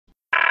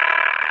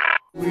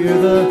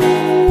We're the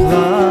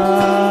Plotaholics,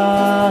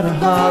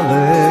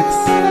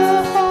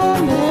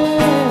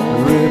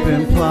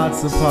 ripping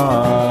plots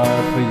apart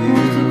for you.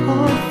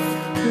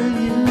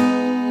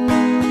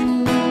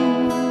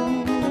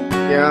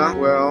 Yeah,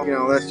 well,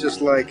 that's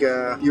just like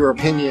your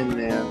opinion,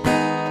 man.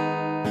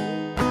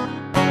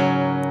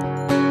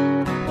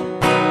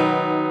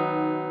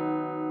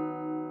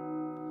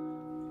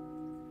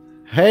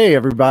 Hey,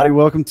 everybody.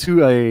 Welcome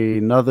to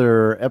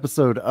another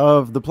episode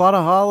of the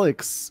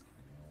Plotaholics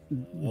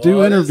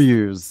do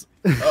interviews.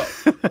 I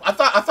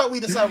thought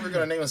we decided we were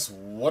going to name this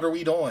 "What Are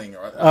We Doing?" We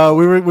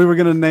were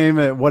going to name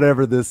it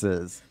whatever this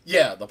is.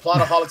 Yeah, the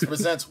Plotaholics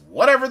presents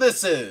whatever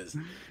this is.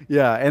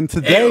 Yeah, and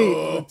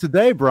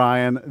today,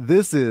 Brian,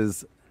 this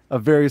is a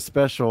very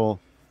special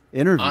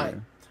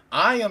interview.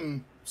 I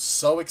am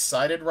so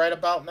excited right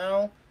about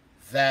now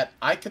that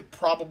I could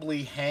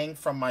probably hang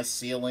from my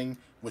ceiling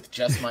with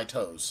just my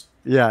toes.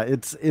 Yeah,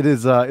 it's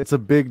a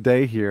big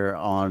day here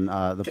on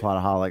the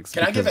Plotaholics.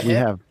 Can I give a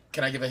hint?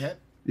 Can I give a hint?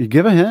 You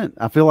give a hint.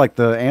 I feel like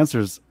the answer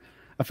is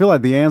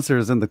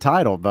in the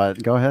title,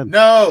 but go ahead.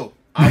 No,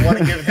 I want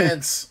to give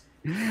hints.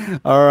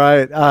 All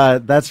right,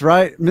 that's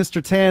right,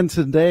 Mr. Tan.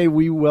 Today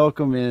we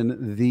welcome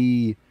in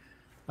the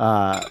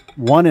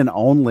one and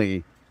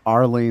only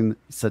Arlene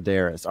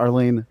Sidaris.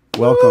 Arlene,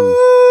 welcome.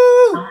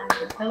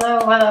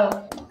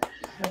 Hello.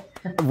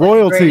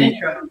 Royalty.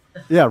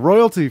 Yeah,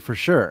 royalty for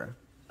sure.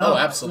 Oh,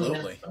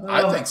 absolutely.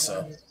 I think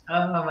so.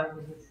 Oh my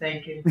goodness,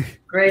 thank you.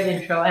 Great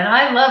intro, and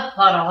I love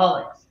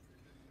Plotaholics.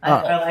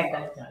 I like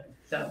that title.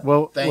 So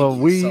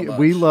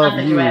we love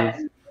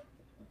you.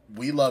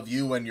 We love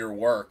you and your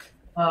work.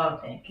 Oh,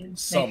 thank you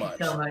so much.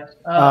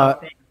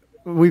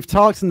 We've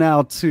talked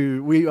now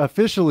we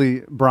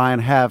officially, Brian,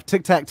 have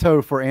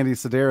tic-tac-toe for Andy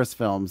Sidaris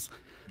films.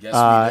 Yes,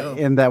 we do.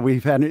 In that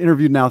we've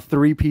interviewed now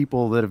 3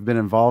 people that have been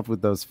involved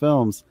with those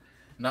films.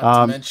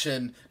 Not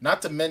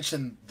to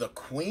mention the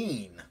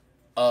queen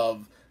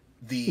of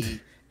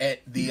the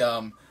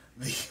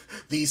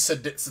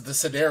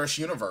Sidaris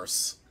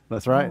universe.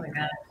 That's right. Oh my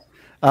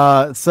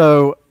God.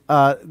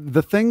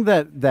 The thing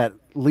that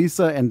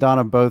Lisa and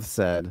Donna both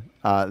said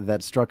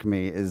that struck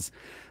me is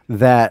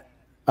that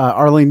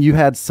Arlene, you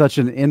had such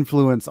an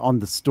influence on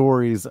the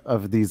stories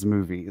of these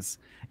movies,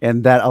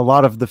 and that a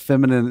lot of the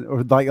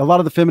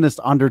feminist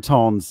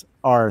undertones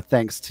are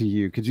thanks to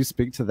you. Could you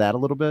speak to that a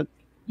little bit?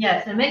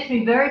 Yes, it makes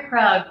me very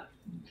proud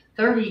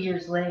 30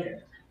 years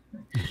later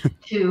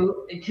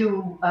to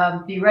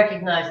be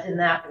recognized in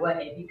that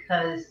way,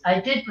 because I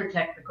did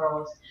protect the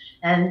girls,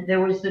 and there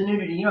was the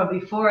nudity.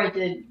 Before I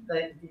did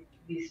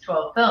these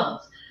 12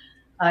 films,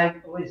 I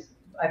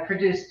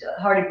produced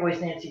Hardy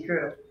Boys, Nancy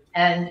Drew,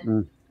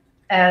 and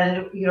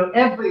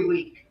every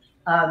week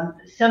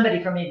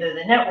somebody from either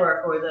the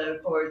network or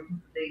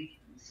the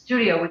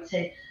studio would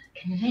say,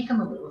 "Can you make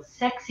them a little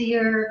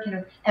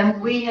sexier?" And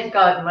we had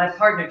gotten, my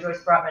partner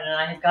Joyce Brotman and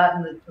I had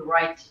gotten the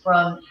rights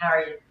from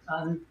Harriet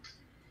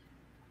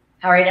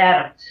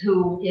Adams,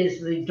 who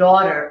is the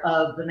daughter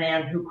of the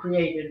man who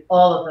created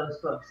all of those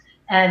books.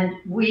 And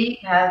we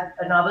had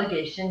an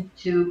obligation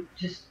to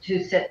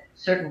set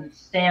certain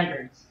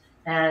standards.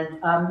 And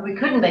we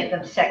couldn't make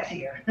them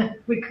sexier.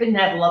 We couldn't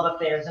have love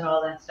affairs and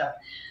all that stuff.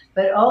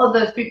 But all of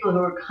those people who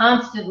were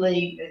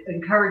constantly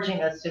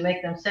encouraging us to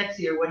make them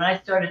sexier, when I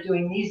started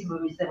doing these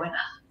movies, they went,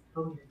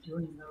 "Oh, you're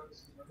doing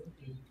those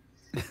movies."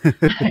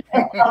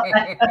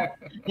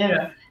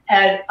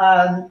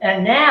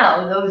 And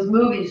now those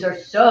movies are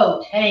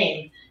so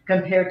tame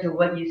compared to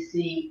what you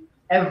see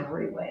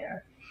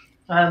everywhere.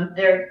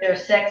 They're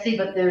sexy,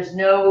 but there's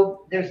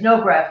no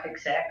graphic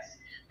sex.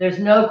 There's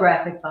no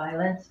graphic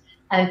violence,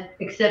 and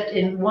except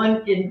in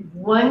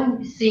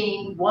one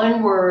scene,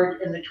 one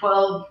word in the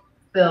 12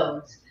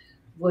 films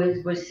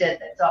was said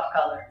that's off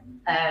color,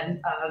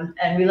 and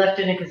we left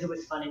it in because it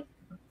was funny.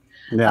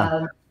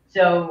 Yeah.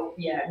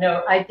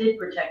 I did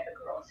protect the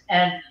girls,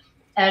 and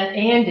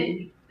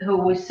Andy, who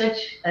was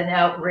such an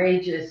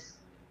outrageous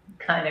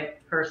kind of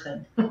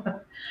person,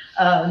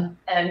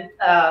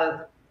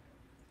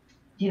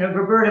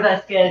 Roberta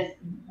Vasquez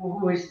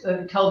was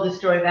told the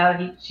story about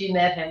how she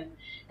met him,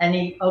 and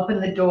he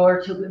opened the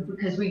door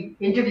because we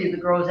interviewed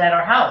the girls at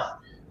our house,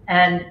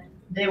 and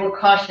they were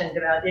cautioned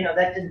about,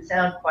 that didn't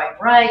sound quite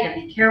right,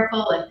 and be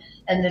careful.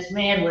 And this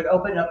man would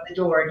open up the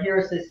door, and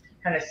here's this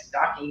kind of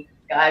stocky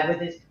guy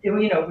with his, it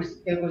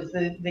was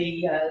the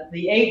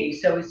 80s,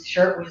 so his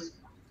shirt was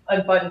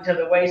unbuttoned to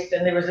the waist,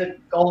 and there was a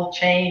gold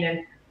chain,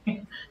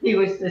 and he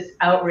was this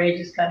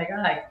outrageous kind of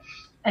guy.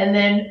 And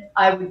then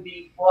I would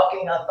be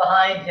walking up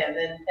behind him,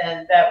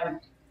 and that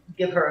would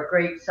give her a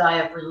great sigh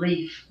of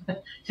relief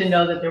to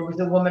know that there was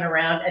a woman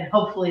around, and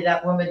hopefully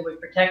that woman would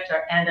protect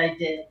her, and I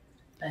did.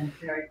 I'm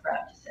very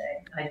proud to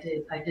say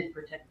I did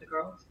protect the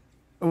girls.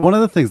 One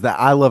of the things that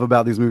I love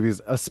about these movies,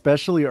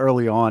 especially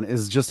early on,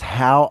 is just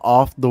how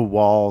off the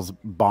walls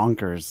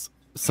bonkers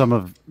some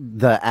of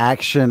the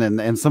action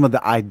and some of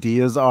the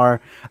ideas are.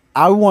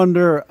 I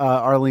wonder,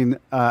 Arlene,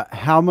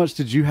 how much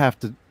did you have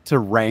to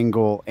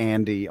wrangle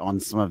Andy on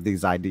some of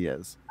these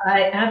ideas?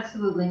 I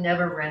absolutely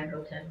never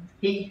wrangled him.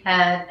 He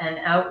had an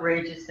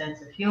outrageous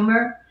sense of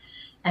humor,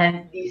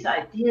 and these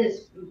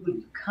ideas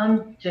would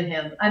come to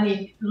him. I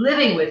mean,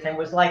 living with him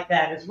was like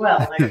that as well,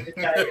 I have to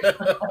tell you.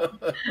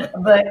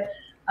 But,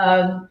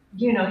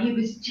 he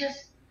was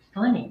just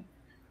funny.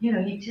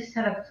 He just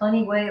had a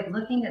funny way of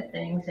looking at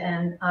things.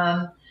 And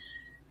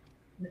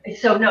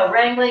so, no,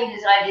 wrangling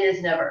his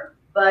ideas, never.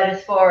 But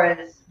as far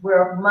as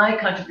where my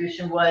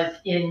contribution was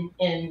in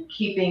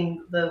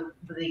keeping the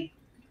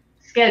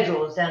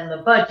schedules and the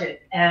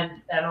budget and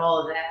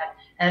all of that.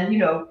 And,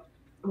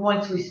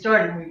 once we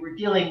started, we were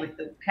dealing with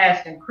the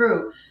cast and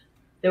crew.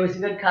 There was a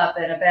good cop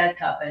and a bad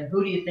cop. And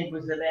who do you think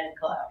was the bad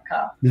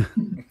cop?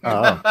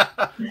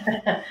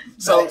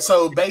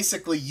 So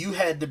basically you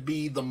had to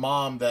be the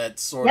mom that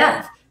sort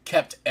of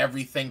kept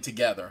everything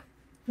together.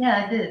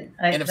 Yeah, I did.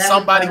 And if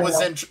somebody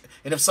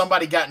and if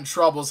somebody got in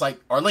trouble, it's like,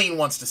 Arlene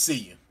wants to see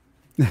you.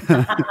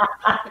 Well,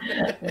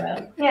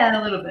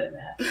 yeah, a little bit of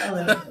that.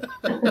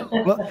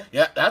 Well,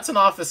 yeah, that's an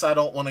office I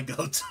don't want to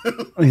go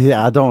to.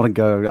 Yeah, I don't want to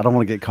go. I don't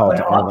want to get called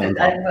to Arlene.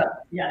 I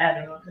had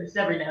an office.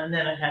 Every now and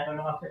then I'd have an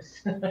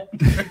office.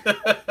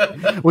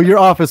 Well, your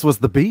office was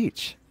the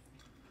beach.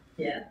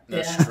 Yeah,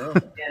 that's true.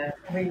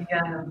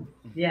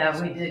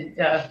 Yeah, we did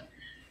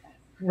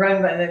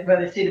run by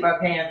the seat of our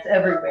pants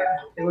everywhere.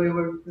 We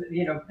were,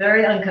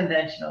 very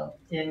unconventional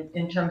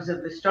in terms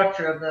of the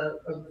structure of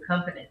the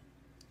company.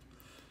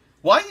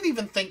 Well, I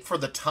even think for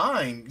the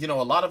time, a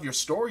lot of your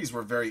stories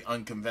were very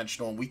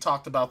unconventional, and we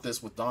talked about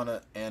this with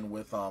Donna and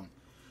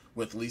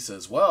with Lisa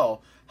as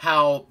well,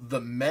 how the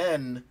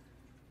men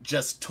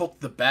just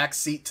took the back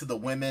seat to the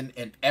women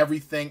and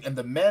everything, and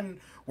the men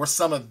were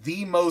some of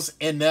the most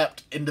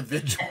inept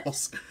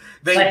individuals.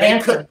 They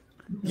could,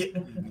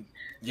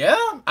 yeah.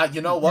 You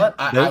know what?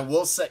 I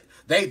will say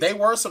they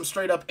were some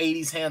straight up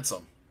 80s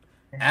handsome,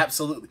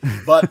 absolutely,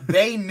 but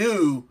they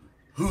knew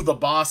who the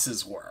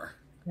bosses were.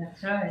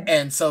 That's right.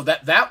 And so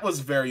that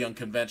was very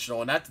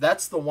unconventional, and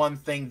that's the one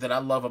thing that I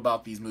love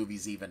about these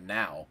movies even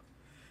now,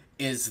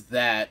 is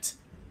that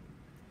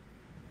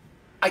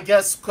I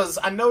guess because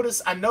I know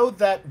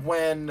that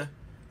when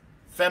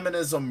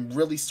feminism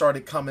really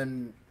started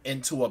coming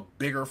into a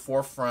bigger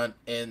forefront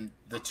in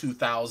the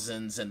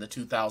 2000s and the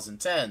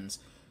 2010s,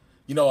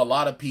 a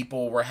lot of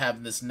people were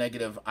having this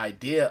negative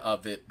idea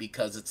of it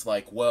because it's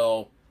like,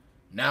 well,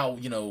 now,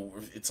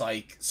 it's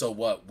like, so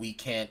what, we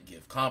can't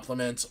give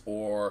compliments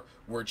or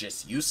we're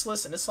just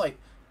useless? And it's like,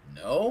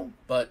 no,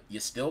 but you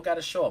still got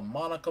to show a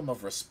modicum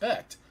of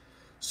respect.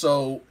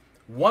 So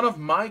one of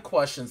my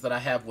questions that I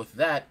have with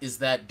that is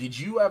that, did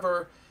you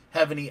ever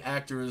have any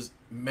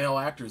male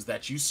actors,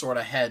 that you sort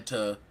of had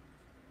to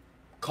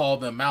call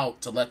them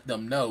out to let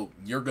them know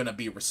you're going to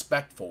be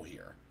respectful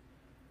here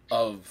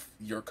of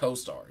your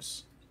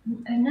co-stars?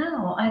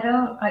 No, I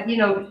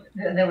don't.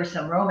 There were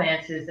some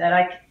romances that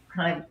I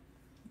kind of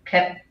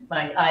kept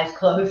my eyes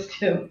closed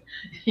to.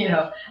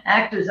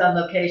 Actors on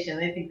location,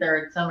 they think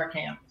they're at summer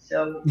camp,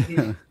 so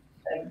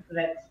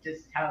that's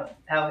just how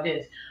it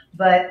is.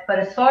 But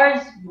as far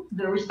as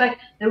the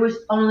respect, there was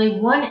only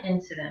one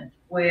incident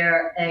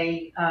where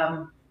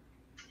an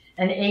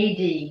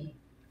AD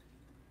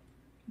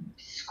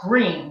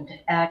screamed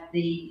at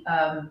the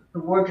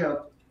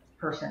wardrobe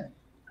person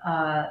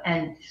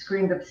and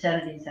screamed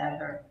obscenities at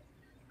her.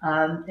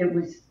 It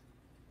was.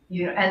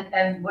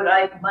 And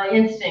my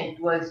instinct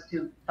was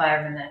to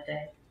fire him that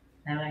day,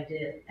 and I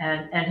did.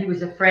 And he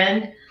was a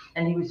friend,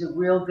 and he was a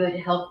real good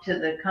help to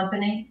the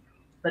company.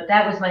 But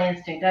that was my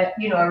instinct. I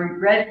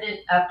regretted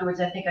it afterwards.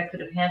 I think I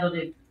could have handled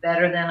it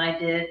better than I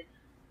did,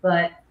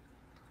 but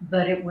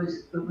it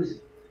was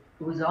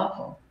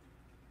awful.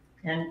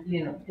 And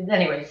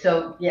anyway,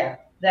 so yeah,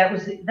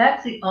 that's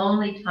the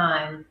only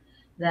time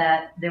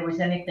that there was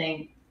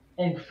anything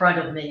in front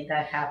of me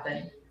that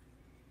happened.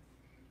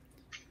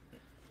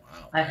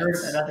 I heard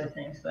about other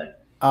things,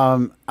 but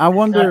I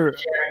wonder,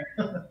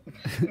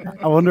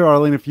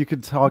 Arlene, if you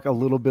could talk a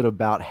little bit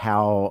about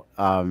how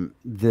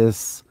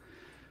this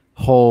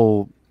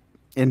whole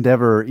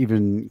endeavor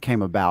even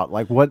came about.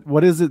 Like,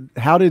 what is it?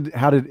 How did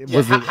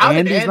was it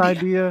Andy's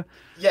idea?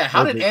 Yeah,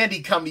 how did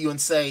Andy come to you and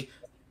say,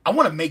 "I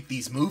want to make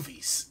these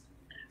movies"?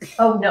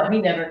 Oh no, he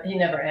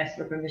never asked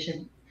for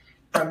permission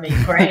from me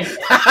for anything.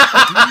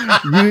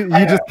 You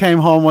just came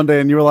home one day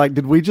and you were like,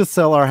 "Did we just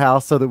sell our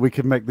house so that we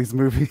could make these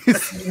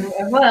movies?"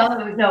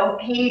 Well, no.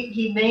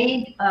 He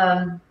made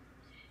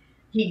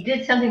he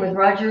did something with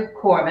Roger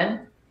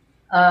Corman,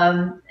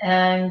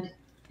 and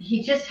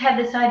he just had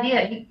this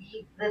idea.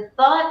 The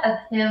thought of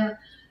him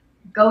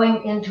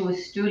going into a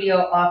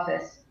studio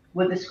office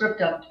with a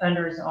script up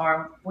under his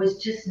arm was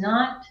just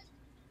not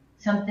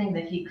something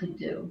that he could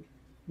do.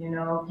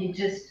 He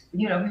just,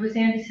 he was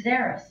Andy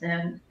Sidaris,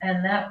 and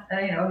that,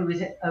 he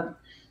was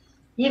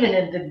even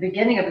at the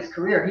beginning of his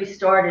career, he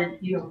started,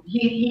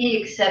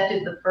 he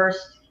accepted the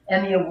first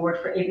Emmy Award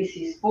for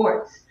ABC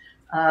Sports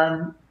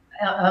on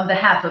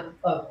behalf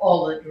of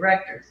all the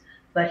directors,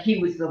 but he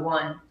was the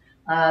one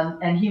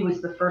And he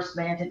was the first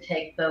man to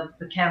take the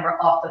camera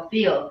off the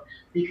field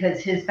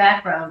because his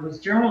background was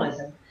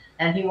journalism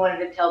and he wanted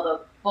to tell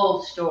the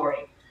full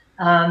story.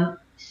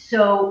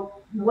 So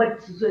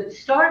what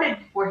started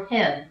for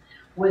him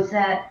was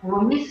that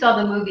when we saw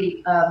the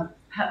movie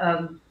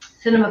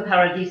Cinema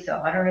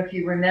Paradiso, I don't know if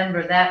you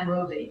remember that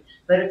movie,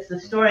 but it's the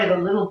story of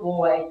a little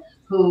boy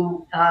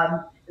who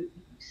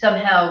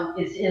somehow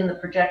is in the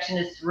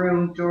projectionist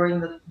room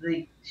during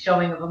the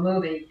showing of a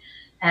movie.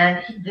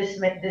 And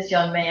this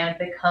young man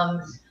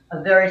becomes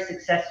a very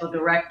successful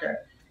director.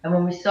 And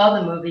when we saw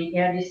the movie,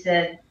 Andy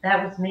said,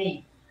 that was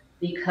me,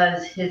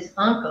 because his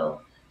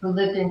uncle, who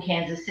lived in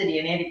Kansas City,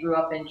 and Andy grew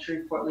up in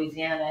Shreveport,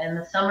 Louisiana, in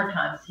the summer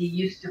times, he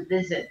used to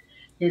visit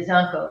his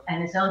uncle,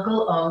 and his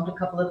uncle owned a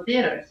couple of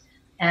theaters.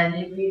 And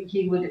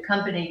he would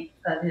accompany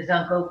his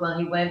uncle when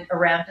he went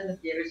around to the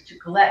theaters to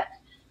collect.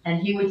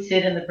 And he would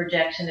sit in the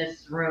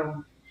projectionist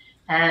room.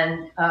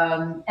 And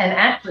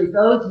actually,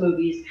 those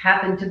movies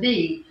happened to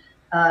be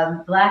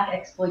Black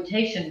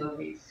exploitation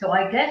movies. So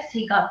I guess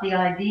he got the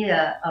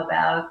idea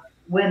about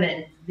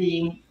women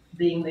being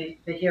the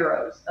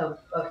heroes of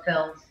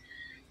films.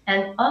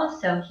 And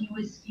also, he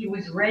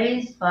was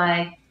raised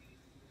by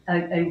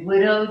a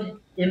widowed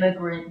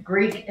immigrant,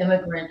 Greek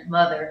immigrant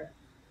mother,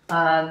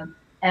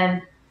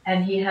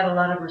 and he had a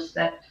lot of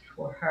respect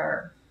for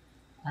her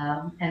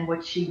and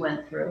what she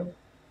went through,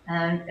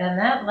 and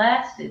that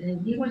lasted.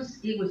 And he was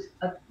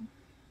a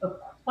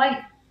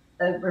quite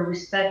a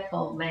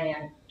respectful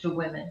man to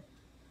women.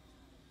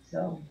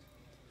 So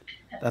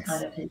that's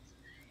kind of his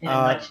in a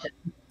nutshell.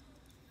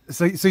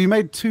 So you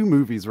made 2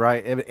 movies,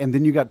 right? And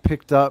then you got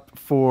picked up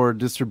for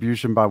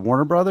distribution by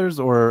Warner Brothers,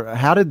 or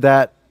how did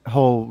that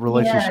whole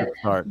relationship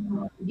start?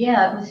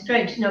 Yeah, it was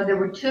strange. You know, there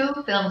were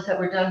 2 films that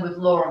were done with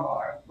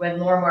Lorimar when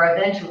Lorimar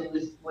eventually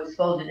was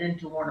folded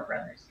into Warner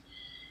Brothers.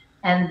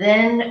 And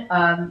then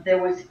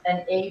there was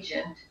an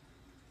agent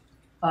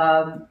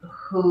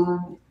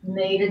who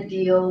made a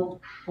deal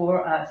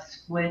for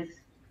us with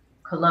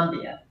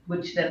Columbia,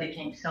 which then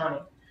became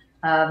Sony,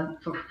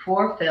 for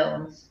 4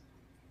 films.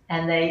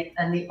 And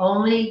the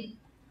only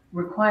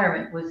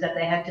requirement was that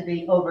they had to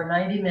be over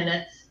 90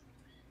 minutes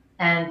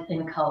and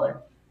in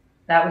color.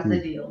 That was the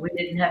deal. We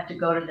didn't have to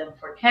go to them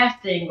for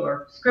casting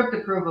or script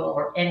approval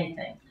or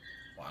anything.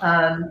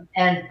 Wow.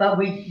 But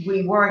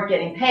we weren't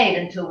getting paid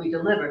until we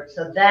delivered.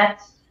 So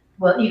that's,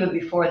 well, even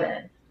before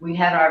then, we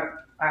had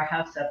our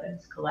house up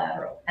as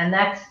collateral. And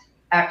that's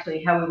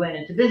actually how we went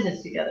into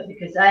business together,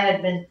 because I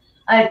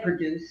had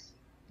produced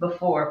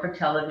before for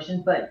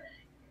television, but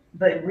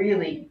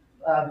really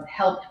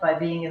helped by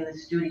being in the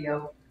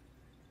studio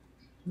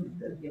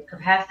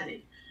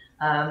capacity.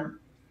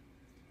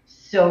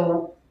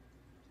 So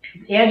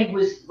Andy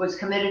was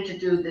committed to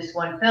do this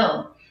one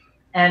film,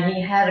 and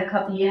he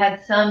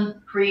had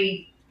some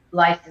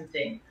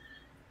pre-licensing,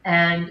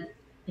 and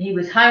he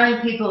was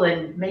hiring people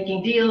and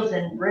making deals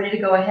and ready to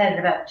go ahead. And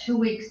about 2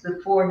 weeks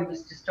before he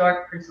was to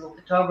start principal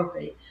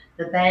photography,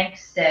 the bank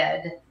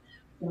said,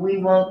 we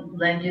won't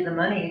lend you the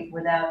money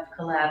without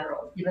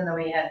collateral, even though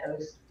he had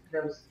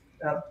those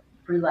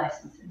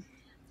pre-licenses.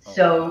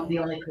 So the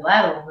only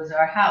collateral was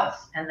our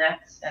house. And I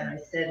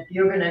said, if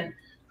you're going to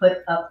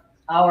put up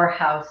our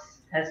house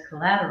as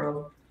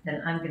collateral,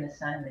 then I'm going to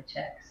sign the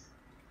checks.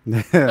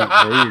 There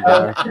you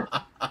go.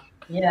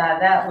 Yeah,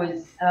 that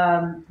was,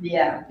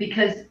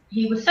 because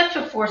he was such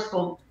a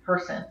forceful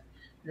person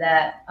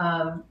that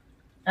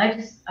I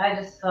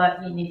just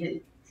thought he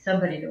needed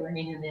somebody to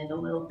rein him in a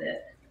little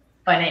bit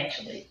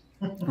financially.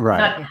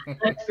 Right.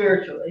 not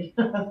spiritually,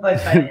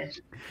 but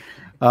financially.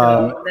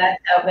 So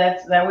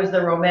that was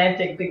the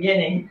romantic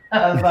beginning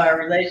of our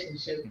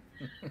relationship.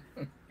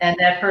 And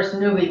that first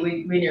movie,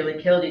 we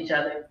nearly killed each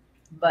other,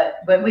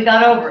 but we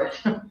got over it.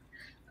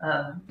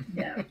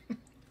 Yeah,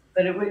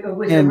 but it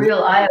was a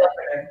real eye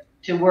opener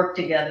to work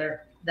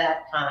together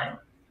that time.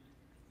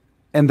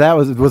 And that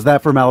was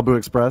that for Malibu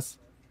Express?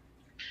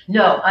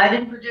 No, I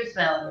didn't produce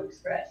Malibu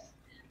Express.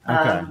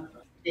 Okay.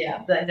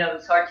 Yeah, but no,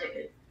 it's Hard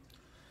Ticket.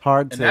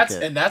 Hard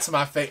Ticket. And that's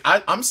my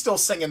favorite. I'm still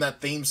singing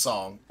that theme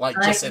song, like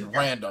just at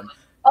random.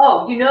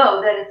 Oh, you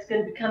know that it's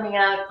going to be coming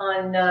out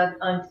on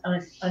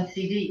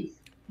CDs.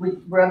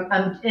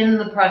 I'm in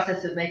the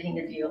process of making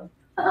a deal.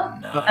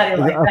 No. How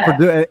do you like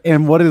that?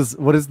 And what is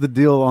the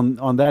deal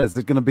on that? Is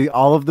it going to be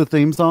all of the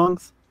theme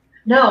songs?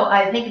 No,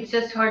 I think it's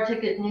just Hard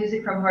Ticket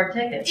music from Hard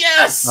Ticket.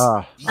 Yes.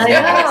 I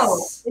know.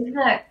 Isn't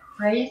that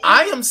crazy?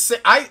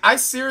 I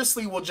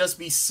seriously will just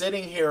be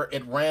sitting here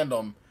at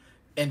random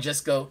and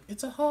just go,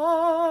 it's a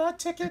hard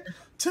ticket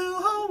to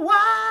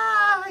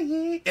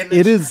Hawaii. And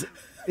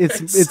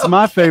it's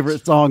my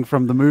favorite song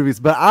from the movies,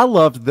 but I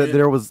loved that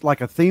there was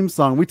like a theme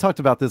song. We talked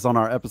about this on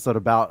our episode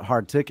about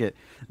Hard Ticket,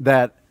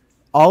 that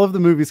all of the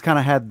movies kind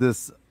of had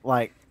this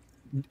like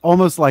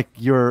almost like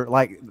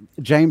the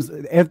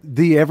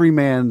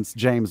everyman's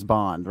James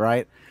Bond,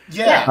 right?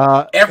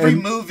 Yeah. Every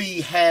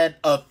movie had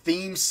a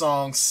theme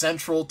song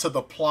central to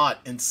the plot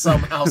in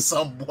somehow,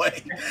 some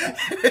way.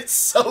 It's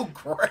so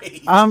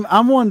great.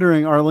 I'm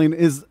wondering, Arlene,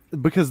 is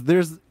because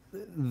there's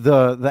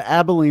the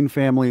Abilene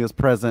family is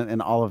present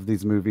in all of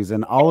these movies,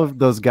 and all of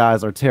those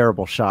guys are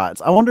terrible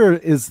shots. I wonder,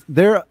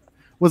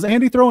 was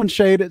Andy throwing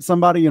shade at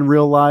somebody in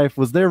real life?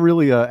 Was there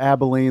really a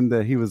Abilene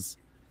that he was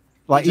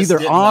like either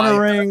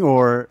honoring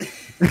or?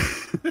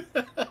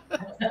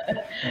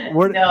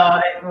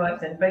 No, it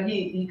wasn't. But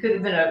he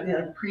could have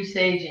been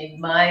presaging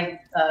my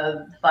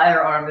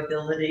firearm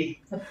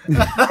ability.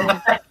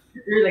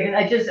 Really,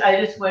 I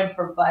just went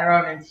for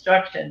firearm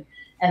instruction,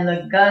 and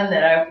the gun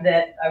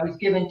that I was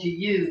given to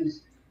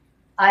use,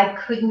 I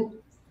couldn't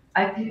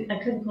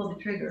pull the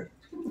trigger.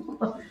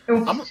 It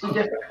was too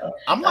difficult.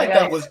 I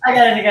got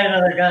to get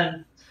another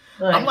gun.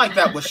 I'm like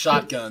that with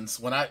shotguns.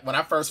 When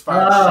I first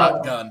fired a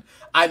shotgun,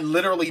 I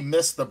literally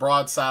missed the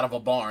broadside of a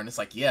barn. It's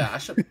like, yeah, I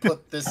should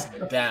put this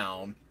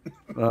down.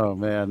 Oh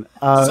man.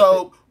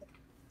 So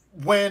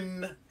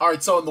in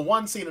the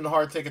one scene in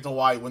Hard Ticket to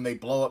Hawaii when they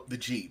blow up the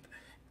Jeep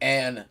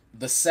and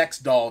the sex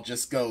doll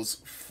just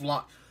goes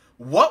flying.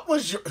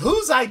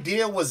 Whose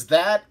idea was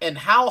that, and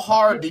how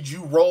hard did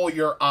you roll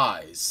your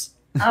eyes?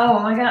 Oh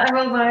my God, I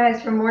rolled my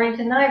eyes from morning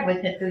to night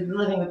with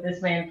living with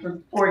this man for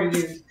 40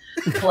 years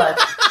plus.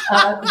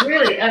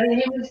 Really, I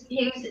mean, he was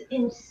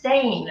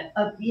insane.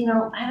 Out of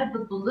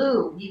the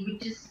blue, he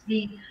would just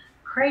be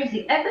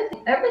crazy.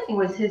 Everything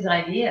was his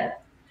idea.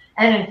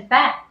 And in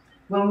fact,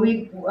 when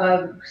we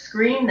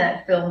screened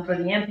that film for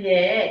the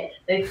MPAA,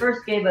 they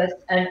first gave us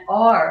an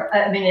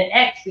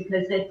X,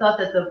 because they thought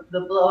that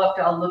the blow-up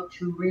doll looked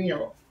too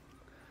real.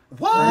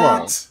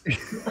 What?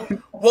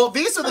 Well,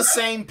 these are the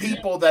same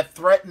people that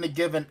threatened to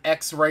give an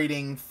X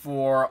rating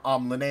for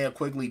Linnea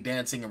Quigley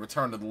dancing in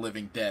Return of the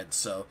Living Dead.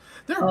 So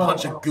they're a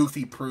bunch of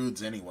goofy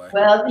prudes anyway.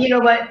 Well, you know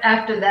what?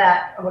 After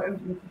that,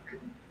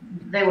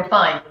 they were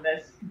fine with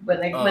this when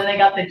they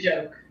got the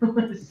joke.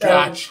 So,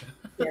 gotcha.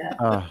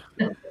 Yeah.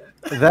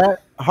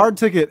 That Hard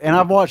Ticket, and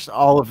I've watched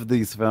all of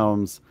these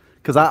films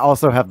because I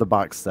also have the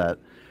box set.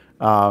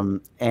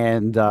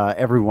 And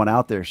everyone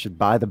out there should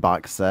buy the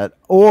box set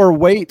or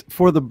wait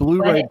for the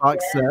Blu-ray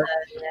box set,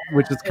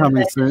 which is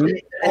coming soon.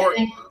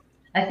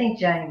 I think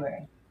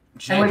January.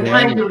 And we're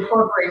trying to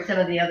incorporate some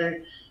of the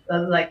other,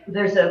 like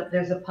there's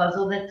a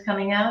puzzle that's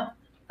coming out.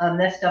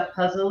 Messed Up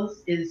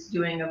Puzzles is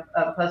doing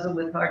a puzzle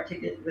with Hard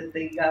Ticket with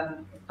the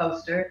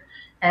poster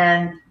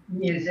and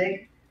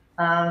music.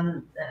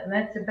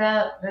 That's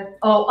about that.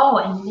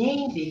 And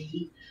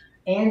maybe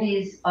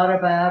Andy's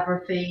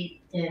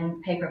autobiography in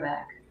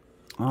paperback.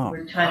 Oh,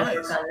 we're trying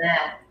to work on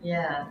that.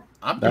 Yeah.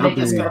 I'm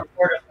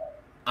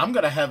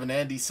gonna have an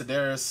Andy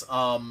Sidaris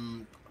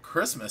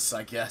Christmas,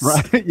 I guess.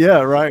 Right.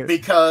 Yeah. Right.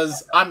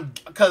 Because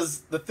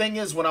the thing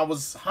is, when I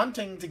was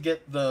hunting to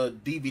get the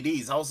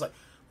DVDs, I was like,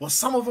 well,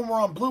 some of them were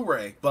on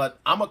Blu-ray, but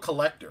I'm a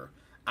collector.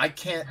 I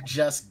can't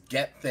just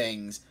get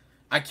things.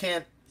 I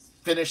can't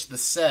finish the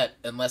set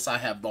unless I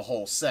have the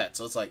whole set.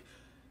 So it's like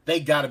they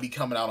got to be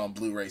coming out on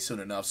Blu-ray soon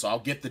enough. So I'll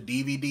get the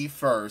DVD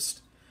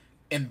first,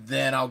 and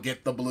then I'll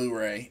get the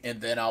Blu-ray,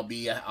 and then I'll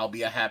be a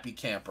happy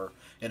camper,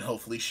 and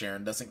hopefully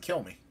Sharon doesn't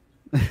kill me.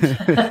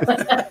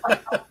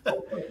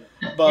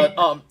 But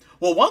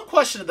well, one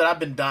question that I've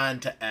been dying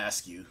to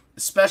ask you,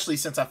 especially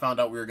since I found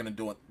out we were going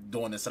to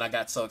doing this, and I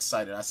got so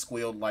excited I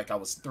squealed like I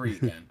was 3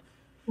 again.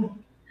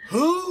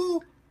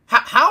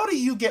 How do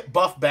you get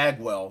Buff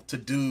Bagwell to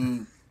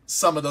do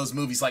some of those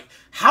movies? Like,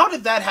 how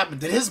did that happen?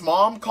 Did his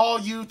mom call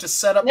you to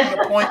set up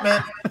the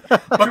appointment?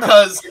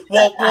 Because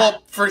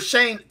for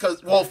Shane,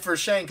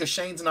 because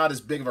Shane's not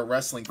as big of a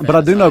wrestling fan. But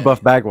I do know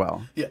Buff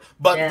Bagwell. Yeah,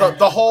 but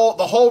the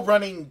whole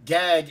running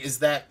gag is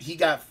that he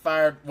got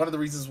fired. One of the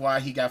reasons why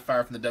he got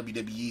fired from the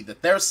WWE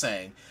that they're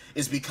saying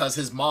is because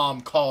his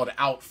mom called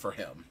out for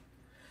him.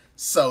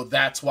 So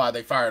that's why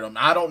they fired him.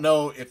 I don't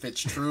know if it's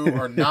true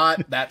or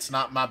not. That's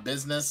not my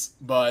business,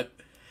 but.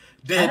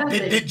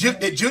 Did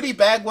Judy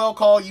Bagwell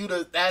call you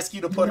to ask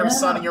you to put her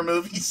son in your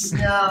movies?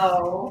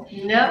 No,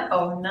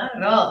 not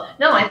at all.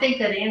 No, I think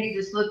that Andy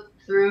just looked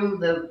through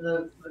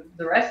the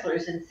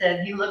wrestlers and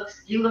said he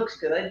looks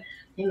good.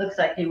 He looks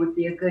like he would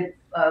be a good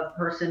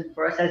person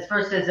for us as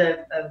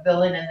a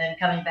villain, and then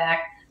coming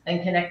back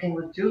and connecting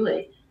with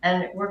Julie,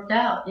 and it worked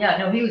out. Yeah,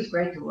 no, he was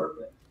great to work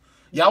with.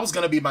 Yeah, that was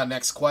going to be my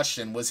next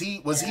question. Was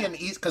he an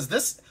East? Because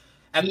this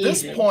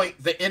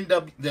point, the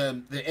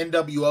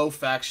NWO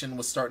faction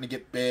was starting to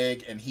get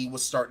big, and he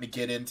was starting to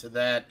get into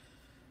that.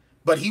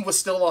 But he was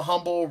still a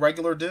humble,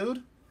 regular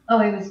dude. Oh,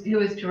 he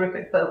was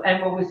terrific.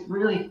 And what was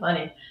really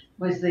funny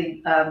was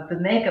the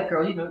makeup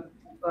girl,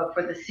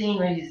 for the scene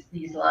where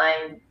he's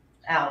lying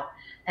out,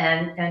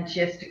 and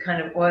she has to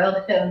kind of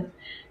oil him,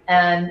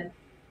 and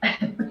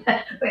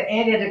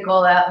Andy had to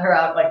call her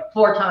out like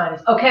 4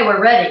 times. Okay,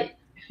 we're ready.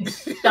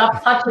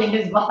 Stop touching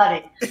his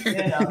body.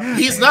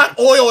 He's not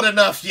oiled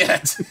enough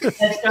yet.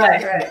 That's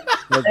right.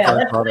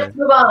 Let's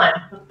move on.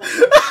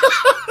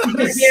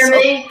 You hear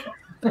me?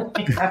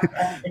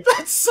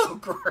 That's so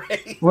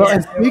great. Well,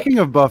 and speaking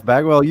of Buff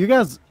Bagwell, you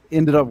guys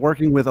ended up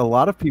working with a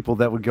lot of people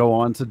that would go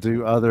on to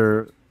do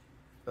other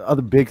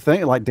big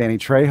things. Like Danny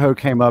Trejo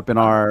came up in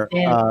our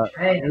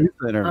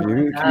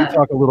interview. Can you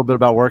talk a little bit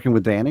about working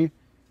with Danny?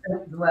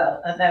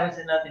 Well, that was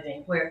another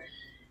thing where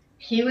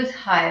he was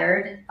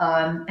hired,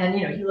 and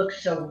he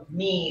looks so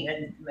mean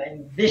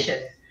and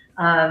vicious.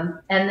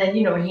 And then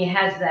he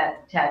has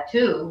that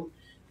tattoo,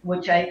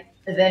 which I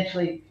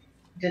eventually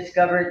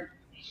discovered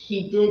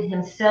he did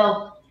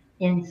himself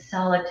in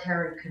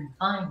solitary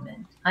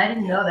confinement. I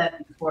didn't know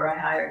that before I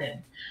hired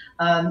him.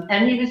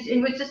 And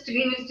he was just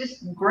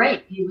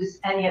great.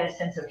 And he had a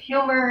sense of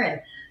humor,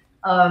 and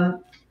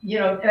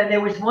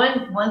there was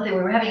one thing.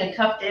 We were having a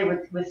tough day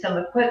with some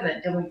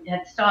equipment, and we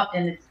had stopped.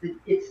 And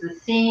it's the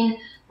scene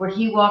where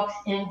he walks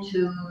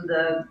into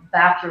the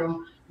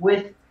bathroom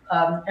with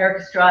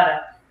Eric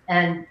Estrada,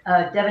 and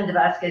Devin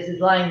Vasquez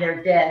is lying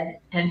there dead,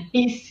 and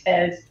he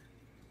says,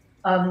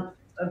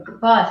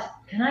 "Boss,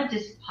 can I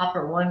just pop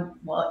her one?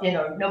 Well,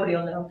 nobody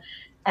will know."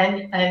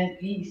 And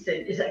he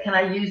said, "Can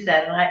I use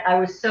that?" And I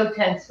was so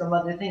tense from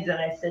other things, and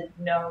I said,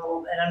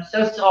 "No," and I'm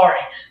so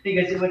sorry,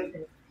 because it would have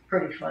been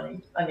pretty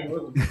funny. I mean, a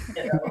little,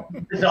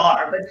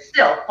 bizarre, but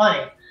still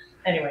funny.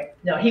 Anyway,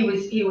 no, he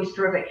was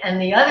terrific. And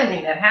the other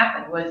thing that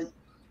happened was,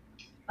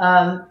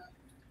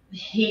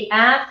 he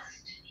had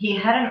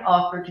an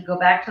offer to go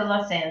back to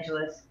Los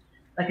Angeles,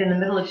 like in the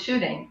middle of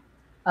shooting,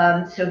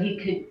 so he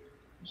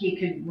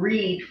could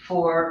read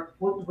for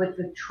with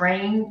the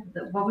train.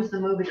 What was the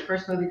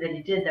first movie that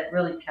he did that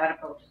really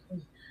catapulted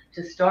him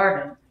to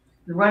stardom?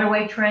 The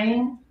Runaway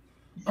Train.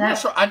 I'm not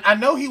sure. I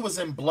know he was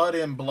in Blood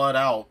In, Blood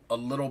Out a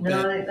little bit.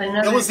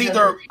 It was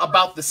either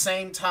about the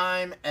same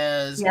time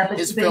as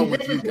his film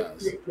with you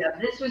guys.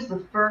 This was the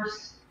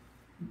first,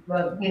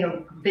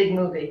 big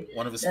movie.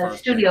 One of his first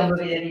studio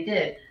movie that he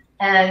did.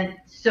 And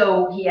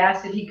so he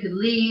asked if he could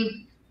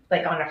leave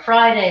like on a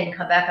Friday and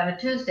come back on a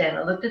Tuesday. And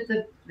I looked at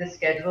the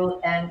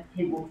schedule, and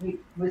he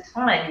was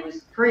fine. He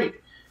was free.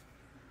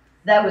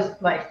 That was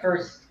my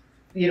first,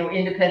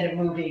 independent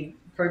movie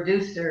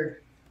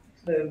producer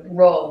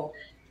role.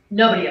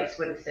 Nobody else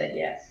would have said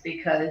yes,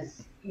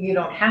 because you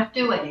don't have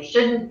to, and you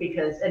shouldn't,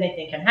 because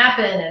anything can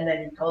happen. And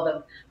then he told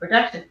them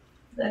production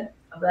that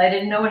I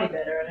didn't know any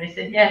better, and I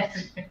said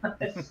yes.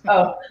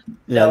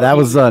 That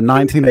was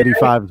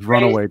 1985's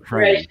Runaway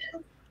Train.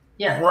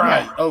 Yeah.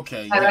 Right. Yeah.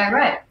 Okay. Yeah.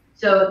 Right.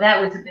 So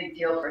that was a big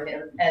deal for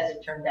him, as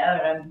it turned out,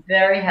 and I'm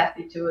very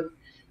happy to have,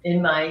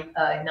 in my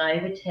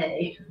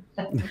naivete,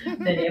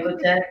 been able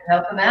to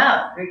help him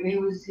out. He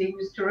was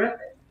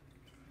terrific.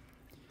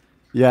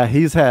 Yeah,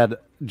 he's had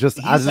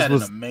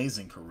an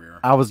amazing career.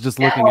 I was just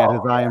looking at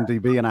his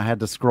IMDb, and I had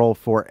to scroll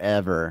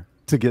forever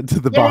to get to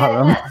the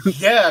bottom.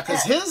 Yeah,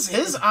 because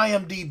his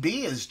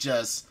IMDb is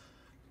just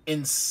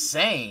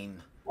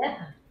insane.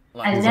 Yeah.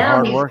 Like, and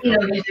now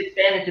he's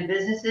expanded to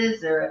businesses,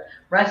 there are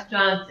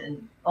restaurants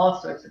and all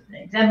sorts of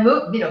things, and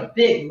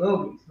big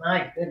movies.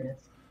 My goodness.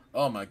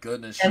 Oh my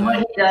goodness. And what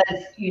he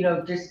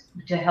does, just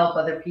to help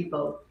other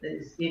people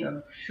is,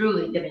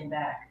 truly giving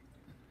back.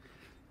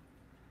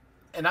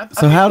 And I'm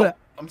sorry.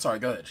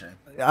 Go ahead, Shane.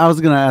 I was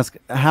going to ask,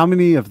 how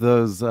many of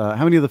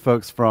the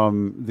folks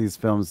from these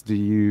films do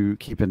you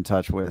keep in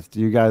touch with? Do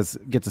you guys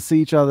get to see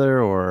each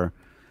other, or?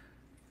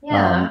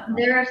 Yeah,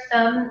 there are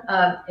some,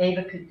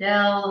 Ava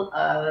Cadell,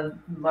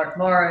 Mark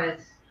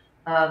Morris,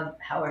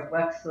 Howard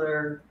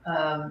Wexler,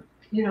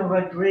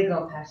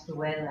 Rodrigo passed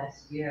away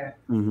last year.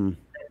 Mm-hmm.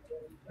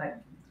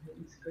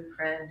 He's a good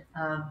friend.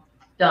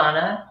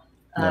 Donna,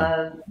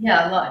 a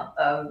lot.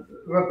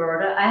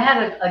 Roberta. I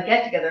had a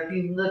get together. If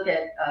you look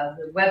at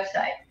the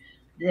website,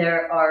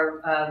 there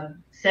are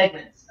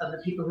segments of the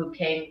people who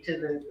came to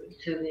the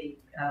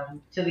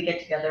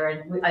get together,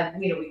 and we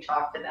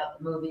talked about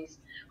the movies.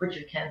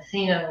 Richard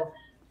Cancino,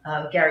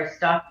 Gary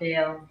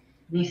Stockdale,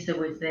 Lisa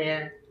was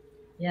there.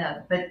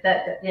 Yeah, but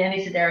that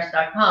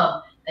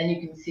AnnieSidaris.com, and you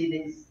can see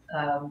these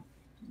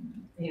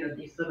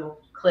these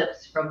little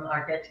clips from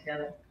our get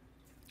together.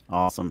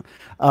 Awesome.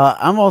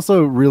 I'm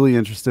also really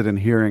interested in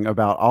hearing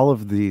about all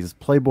of these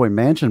Playboy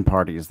Mansion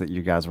parties that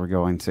you guys were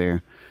going to.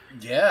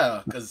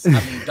 Yeah, because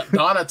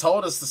Donna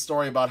told us the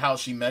story about how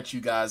she met you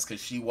guys, because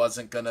she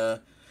wasn't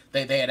gonna.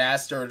 They had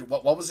asked her,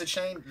 what was it,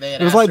 Shane?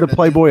 It was like the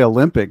Playboy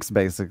Olympics,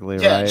 basically,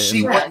 right? Yeah,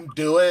 she wouldn't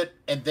do it,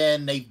 and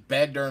then they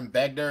begged her,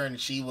 and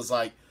she was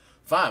like,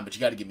 "Fine, but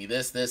you got to give me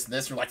this, this, and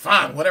this." We're like,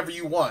 "Fine, whatever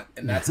you want,"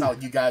 and that's how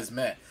you guys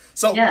met.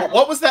 So,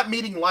 what was that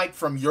meeting like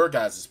from your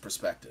guys'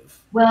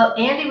 perspective? Well,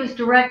 Andy was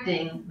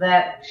directing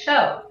that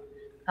show.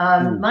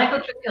 Michael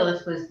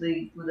Trachillis was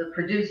the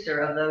producer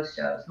of those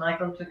shows.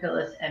 Michael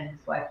Trachillis and his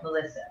wife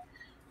Melissa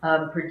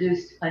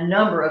produced a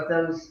number of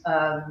those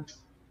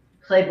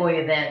Playboy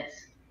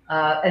events,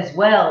 as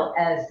well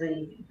as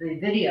the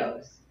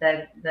videos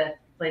that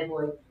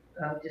Playboy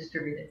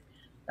distributed.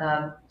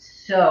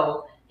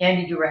 So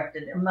Andy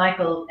directed, and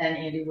Michael and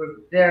Andy were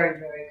very,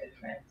 very good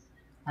friends.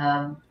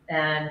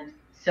 And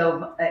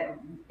so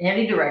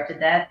Andy directed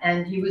that,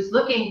 and he was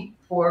looking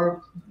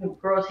for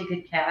girls he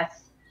could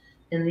cast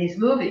in these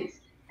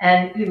movies.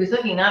 And he was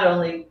looking not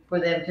only for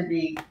them to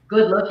be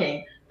good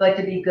looking, but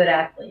to be good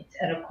athletes.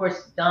 And of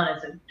course,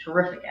 Donna's a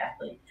terrific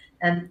athlete.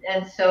 And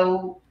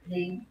so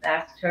he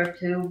asked her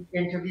to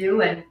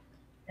interview,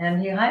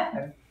 and he hired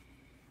her.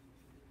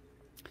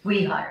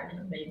 We hired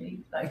him,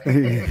 maybe. Like,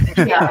 it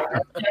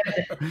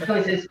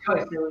was his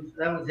choice.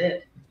 That was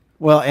it.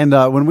 Well, and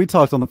when we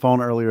talked on the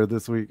phone earlier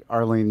this week,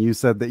 Arlene, you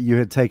said that you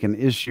had taken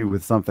issue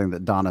with something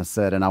that Donna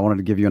said, and I wanted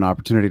to give you an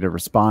opportunity to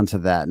respond to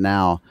that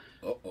now,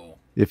 Uh-oh.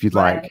 if you'd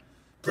Right. like.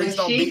 Please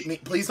don't beat me.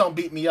 Please don't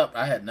beat me up.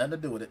 I had nothing to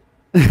do with it.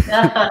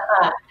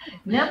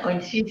 No,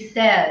 and she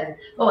said,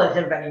 well, as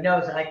everybody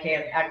knows, I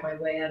can't hack my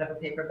way out of a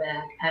paper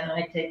bag, and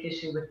I take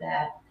issue with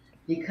that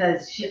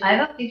because I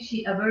don't think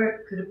she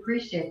ever could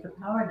appreciate the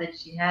power that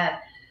she had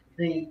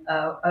in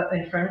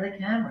front of the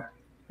camera.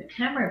 The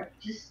camera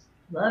just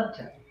loved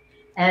her.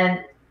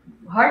 And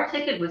Hard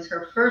Ticket was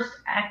her first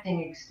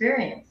acting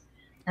experience.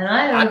 And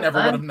I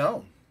never would have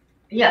known.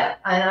 Yeah,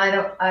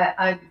 and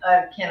I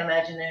can't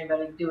imagine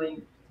anybody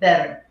doing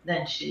better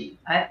than she.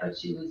 I thought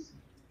she was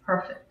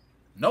perfect.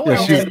 No one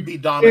else could be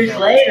Donna Years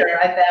Hamilton. later,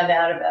 I found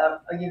out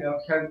about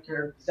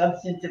her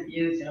substance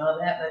abuse and all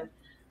that,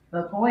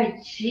 but boy,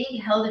 she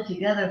held it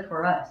together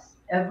for us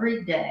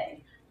every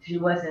day. She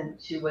wasn't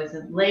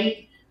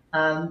late.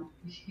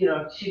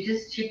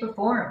 She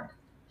performed.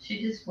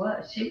 She just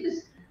was. She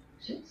was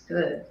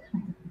good.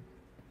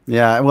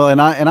 Yeah, well,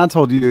 and I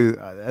told you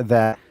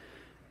that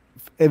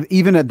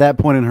even at that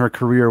point in her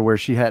career where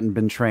she hadn't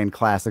been trained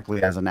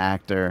classically as an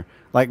actor,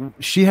 like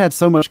she had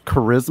so much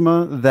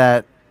charisma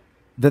that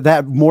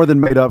more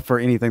than made up for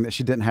anything that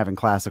she didn't have in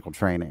classical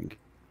training.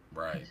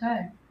 Right. That's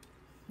right.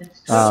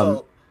 It's true.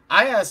 So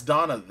I asked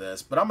Donna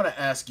this, but I'm going to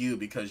ask you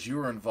because you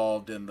were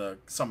involved in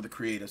some of the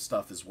creative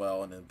stuff as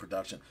well and in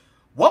production.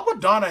 What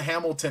would Donna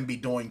Hamilton be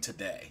doing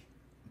today,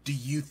 do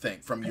you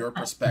think, from your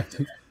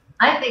perspective?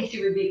 I think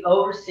she would be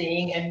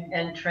overseeing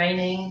and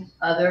training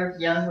other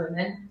young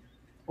women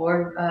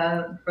for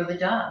the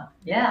job.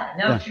 Yeah,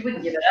 no, she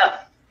wouldn't give it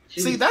up.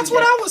 See, that's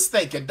what I was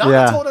thinking.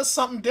 Donna told us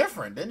something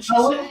different, didn't she?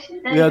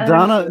 Yeah,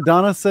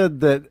 Donna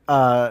said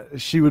that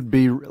she would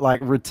be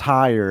like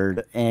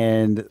retired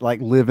and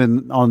like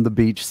living on the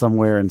beach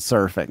somewhere and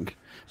surfing.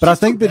 But I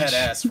think that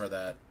badass for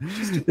that.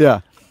 Yeah,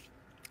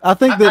 I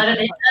think that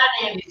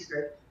not Andy's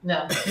script.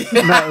 No.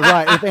 No,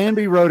 right. If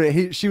Andy wrote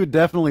it, she would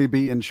definitely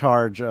be in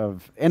charge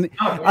of. And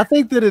I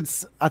think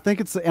it's,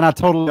 and I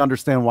totally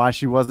understand why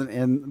she wasn't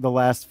in the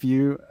last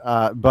few.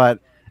 But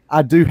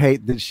I do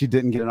hate that she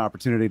didn't get an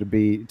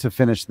opportunity to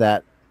finish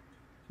that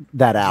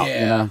out. Yeah.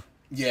 You know?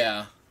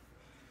 Yeah.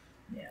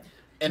 Yeah.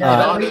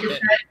 And we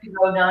decided to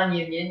go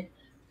non-union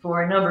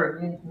for a number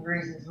of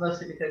reasons,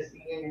 mostly because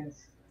the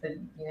unions, we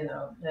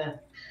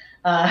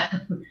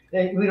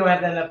don't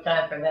have enough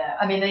time for that.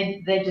 I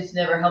mean, they just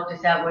never helped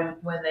us out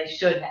when they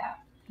should have.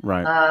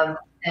 Right.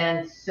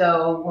 And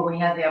so when we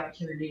had the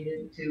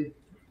opportunity to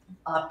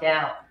opt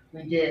out,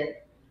 we did.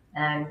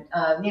 And,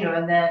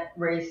 and that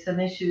raised some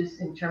issues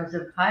in terms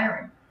of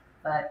hiring,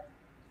 but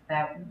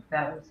that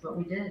was what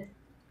we did.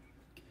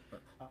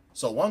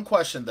 So one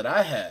question that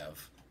I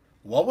have,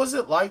 what was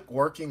it like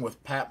working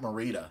with Pat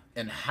Morita,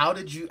 and how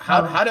did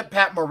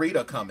Pat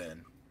Morita come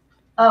in?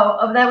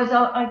 Oh, that was,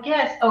 I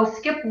guess,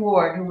 Skip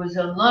Ward, who was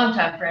a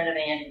longtime friend of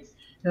Andy's,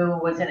 who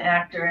was an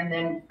actor and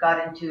then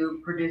got into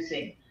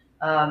producing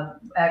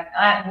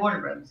at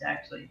Warner Brothers,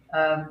 actually.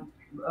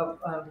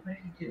 What did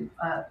he do?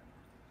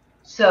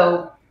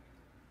 So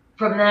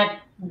from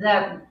that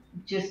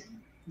just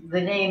the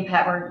name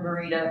Pat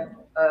Morita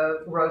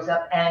rose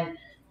up, and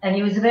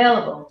he was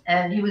available,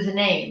 and he was a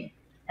name,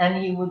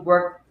 and he would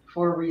work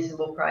for a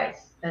reasonable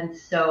price, and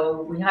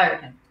so we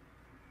hired him.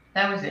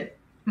 That was it.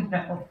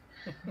 No.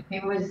 He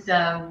was, you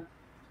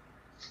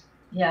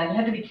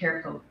had to be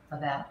careful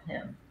about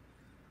him.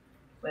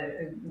 But,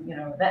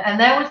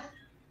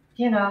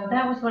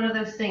 that was one of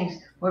those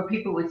things where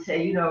people would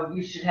say,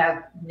 you should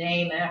have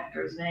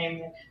actors'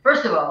 name.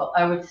 First of all,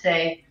 I would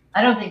say,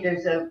 I don't think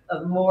there's a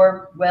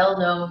more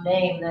well-known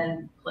name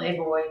than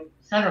Playboy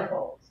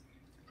centerfolds,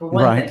 for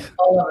one thing,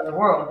 all over the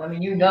world. I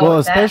mean, Well,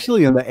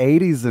 especially in the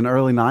 80s and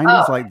early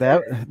 90s, like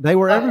that, they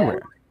were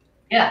everywhere.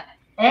 Yeah,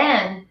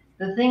 and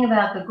the thing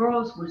about the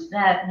girls was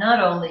that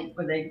not only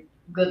were they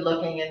good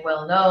looking and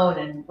well known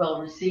and well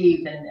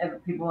received and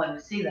people wanted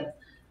to see them,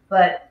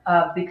 but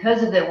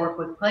because of their work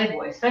with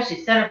Playboy,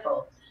 especially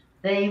centerfolds,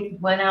 they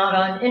went out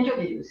on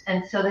interviews,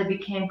 and so they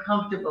became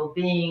comfortable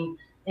being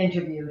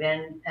interviewed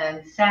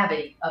and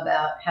savvy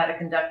about how to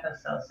conduct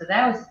themselves. So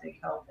that was a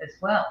big help as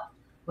well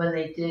when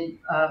they did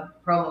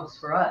promos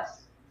for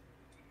us.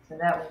 So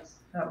that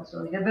was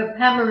really good. But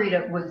Pat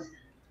Morita was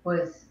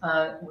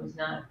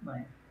not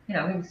my, he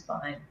was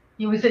fine.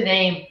 He was a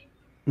name.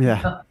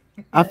 Yeah.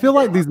 I feel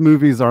like these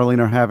movies,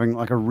 Arlene, are having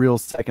like a real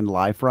second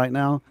life right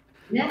now.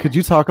 Yeah. Could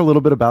you talk a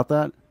little bit about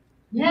that?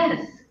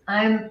 Yes,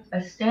 I'm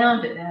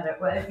astounded at it.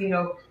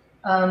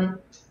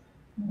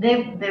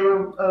 They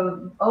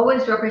were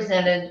always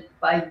represented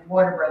by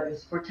Warner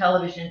Brothers for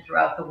television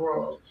throughout the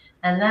world,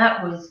 and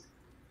that was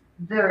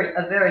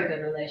a very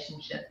good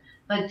relationship.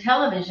 But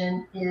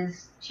television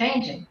is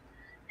changing,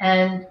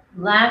 and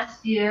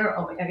last year,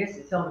 I guess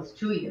it's almost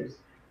 2 years,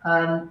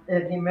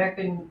 the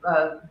American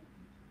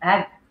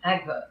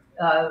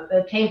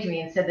AGVA came to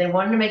me and said they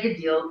wanted to make a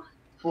deal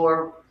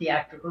for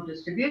theatrical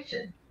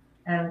distribution,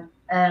 and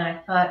I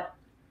thought,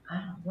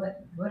 I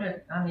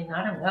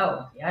don't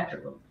know,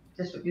 theatrical.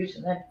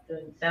 distribution. That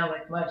doesn't sound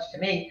like much to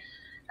me.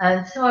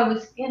 And so I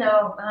was, I'm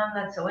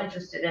not so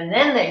interested. And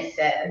then they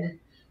said,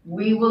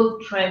 we will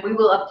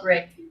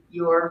upgrade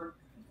your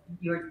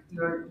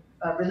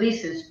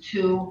releases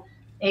to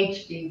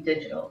HD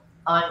digital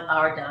on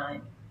our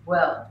dime.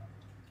 Well,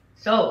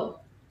 so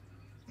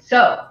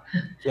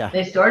Yeah.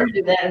 they started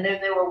to do that, and then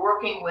they were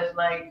working with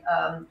my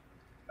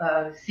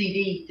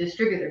CD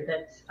distributor,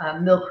 that's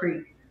Mill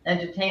Creek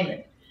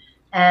Entertainment,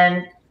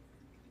 and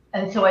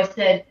so I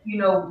said,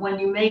 when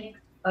you make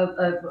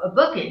a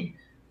booking,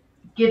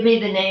 give me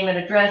the name and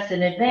address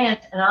in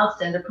advance, and I'll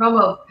send a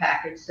promo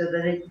package so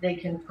that they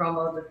can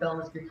promo the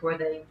films before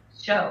they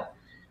show.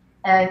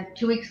 And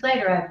 2 weeks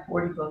later, I had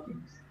 40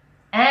 bookings,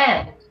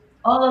 and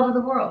all over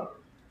the world.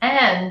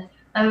 And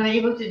I'm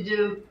able to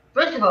do,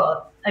 first of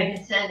all, I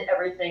can send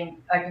everything,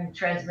 I can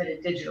transmit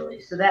it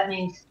digitally. So that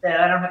means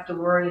that I don't have to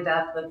worry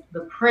about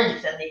the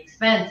prints and the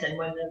expense and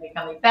when they'll be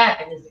coming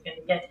back and is it going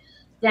to get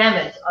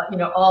damaged,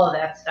 all of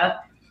that stuff.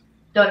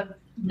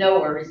 No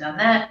worries on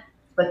that.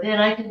 But then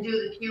I can do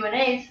the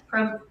Q&As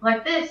from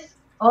like this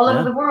all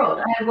over the world.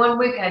 I had 1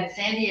 week, I had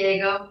San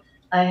Diego,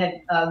 I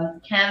had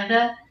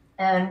Canada,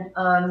 and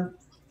not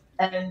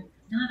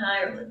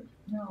Ireland.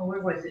 No, where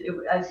was it?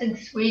 I was in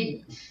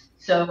Sweden.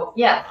 So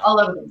yeah, all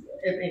over the world.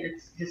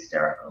 It's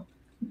hysterical.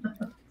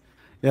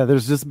 Yeah,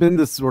 there's just been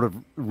this sort of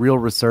real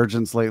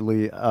resurgence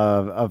lately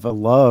of a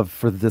love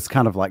for this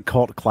kind of like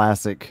cult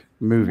classic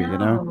movie,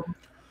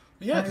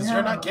 Yeah, because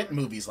you're not getting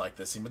movies like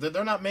this anymore.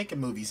 They're not making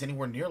movies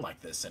anywhere near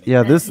like this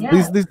anymore. Yeah, these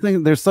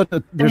things, there's such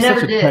a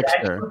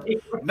texture.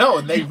 Actually. No,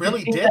 and they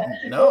really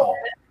didn't. No.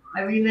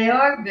 I mean, they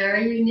are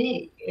very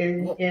unique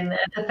in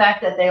the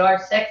fact that they are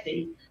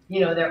sexy.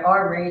 They're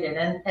R-rated,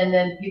 and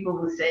then people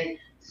will say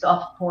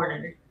soft porn,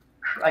 and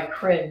I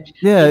cringe.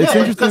 Yeah, it's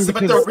interesting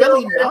but they're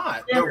really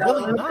not. They're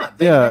really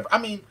not. I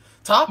mean,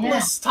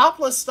 topless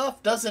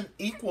stuff doesn't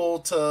equal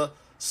to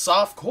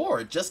soft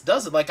core. It just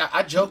doesn't. Like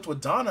I joked with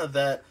Donna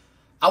that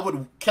I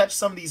would catch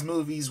some of these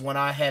movies when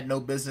I had no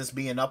business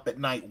being up at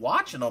night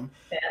watching them.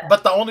 Yeah.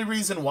 But the only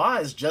reason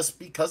why is just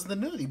because of the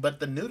nudity. But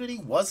the nudity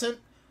wasn't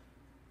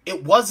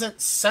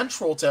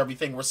central to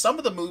everything. Where some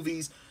of the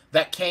movies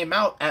that came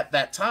out at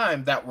that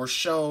time that were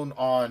shown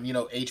on,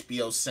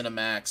 HBO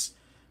Cinemax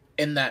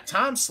in that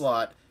time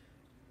slot,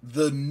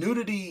 the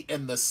nudity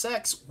and the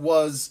sex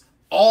was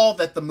all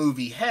that the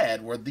movie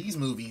had, where these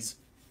movies,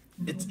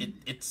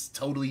 it's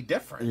totally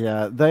different.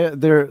 Yeah,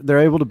 they're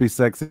able to be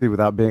sexy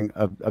without being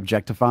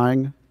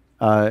objectifying,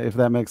 if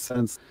that makes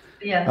sense.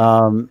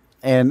 Yeah.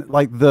 And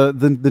like the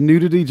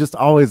nudity just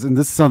always, and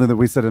this is something that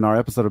we said in our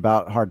episode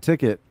about Hard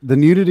Ticket, the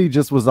nudity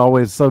just was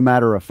always so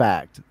matter of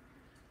fact.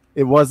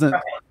 It wasn't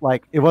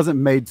it wasn't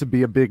made to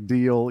be a big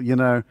deal,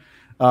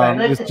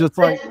 it's just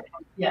like.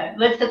 Yeah,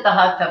 let's hit the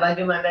hot tub. I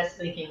do my best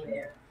thinking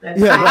there.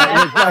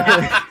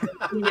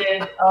 Exactly.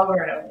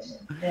 Over and over.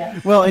 Yeah.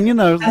 Well,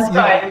 and I'm sorry,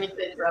 I didn't mean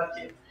to interrupt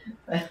you.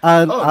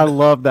 I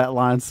love that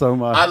line so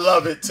much. I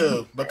love it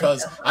too,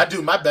 because I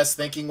do my best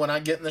thinking when I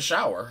get in the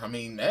shower. I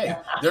mean, hey,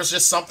 there's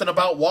just something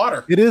about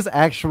water. It is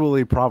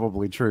actually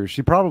probably true.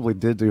 She probably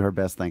did do her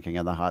best thinking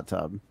in the hot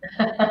tub.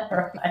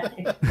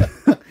 Right.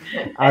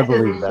 I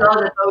believe that.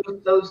 Saw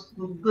that those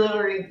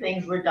glittering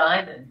things were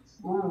diamonds.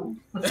 Ooh.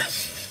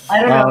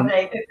 I don't know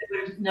if they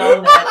would have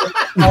known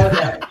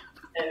that.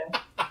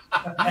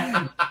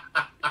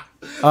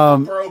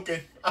 I'm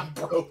broken.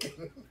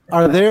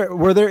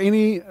 Were there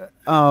any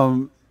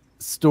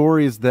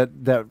stories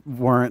that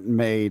weren't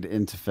made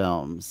into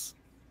films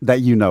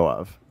that you know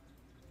of?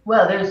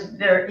 Well,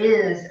 there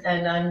is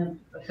an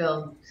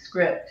unfilmed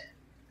script,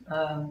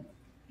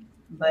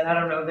 but I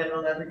don't know if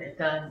it'll ever get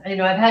done.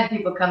 I've had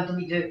people come to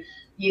me to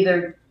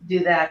either do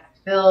that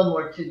film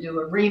or to do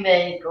a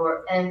remake,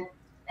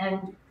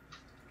 and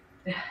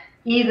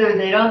either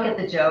they don't get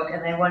the joke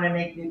and they want to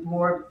make it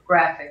more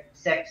graphic,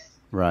 sex,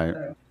 right,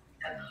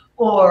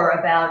 or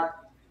about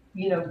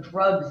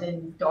drugs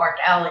in dark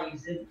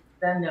alleys.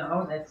 Then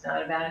no, that's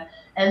not about it.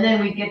 And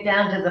then we get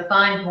down to the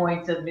fine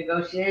points of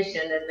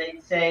negotiation, and they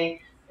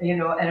say,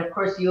 and of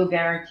course you'll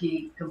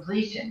guarantee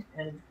completion,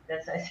 and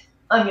I said,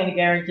 I'm going to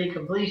guarantee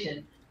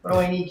completion. What do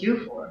I need you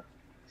for?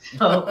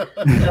 So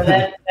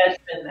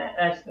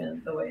that's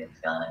been the way it's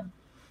gone.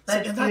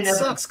 But, and that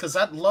sucks, because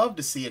I'd love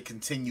to see a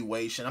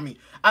continuation. I mean,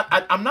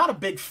 I'm not a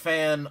big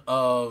fan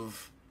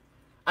of.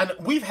 And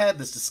we've had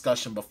this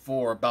discussion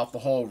before about the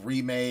whole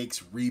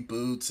remakes,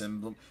 reboots,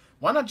 and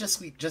why not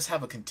just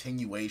have a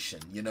continuation?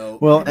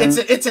 Well,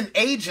 it's an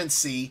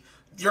agency.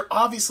 You're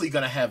obviously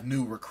going to have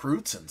new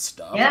recruits and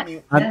stuff. Yeah. I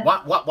mean,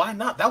 why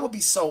not? That would be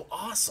so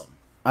awesome.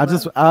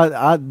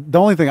 The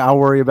only thing I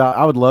worry about,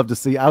 I would love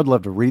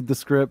to read the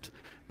script,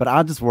 but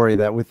I just worry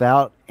that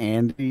without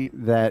Andy,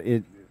 that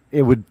it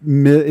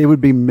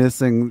would be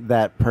missing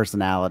that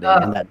personality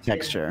and that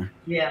texture.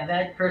 Yeah,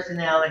 that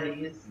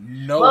personality is.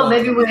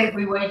 Maybe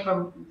we wait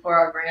for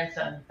our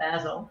grandson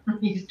Basil.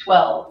 He's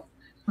 12.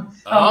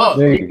 So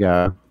there you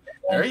go.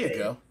 There you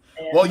go.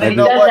 Yeah. Well, you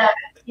know what?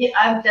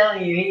 I'm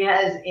telling you, he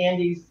has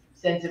Andy's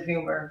sense of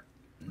humor.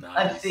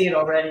 Nice. I see it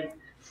already.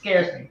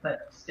 scares me,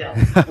 but still.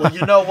 Well,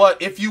 you know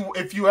what? If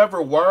you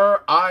ever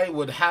were, I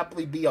would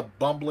happily be a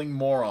bumbling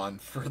moron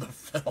for the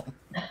film.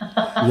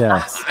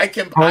 Yes. I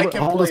can Hold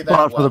play a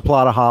spot that for the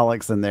well.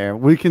 Plotaholics in there.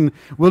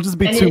 We'll just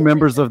be And two it-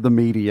 members of the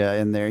media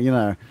in there, you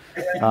know.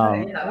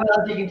 yeah, well,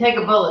 if you can take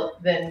a bullet,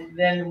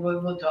 then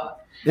we'll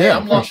talk. Hey,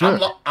 Yeah, for sure.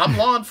 I'm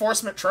law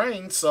enforcement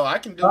trained, so I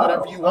can do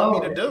whatever you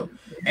want me to do.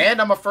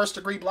 And I'm a first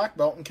degree black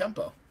belt in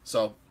Kempo,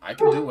 so I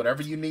can do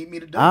whatever you need me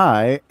to do.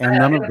 I am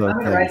none of I'm those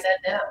going to write things.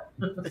 that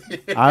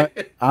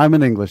down. I'm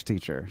an English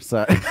teacher,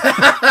 so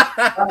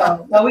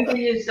Well, we can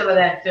use some of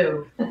that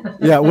too.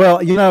 yeah.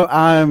 Well, you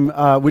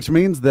know, which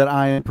means that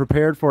I am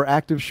prepared for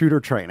active shooter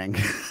training.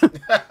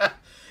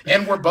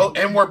 and we're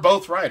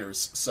both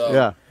writers, so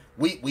Yeah.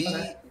 we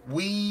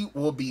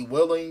will be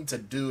willing to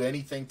do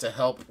anything to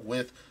help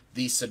with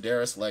the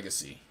Sidaris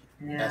legacy,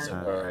 as it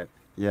Yeah. were. All right.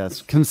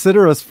 Yes.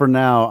 Consider us for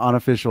now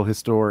unofficial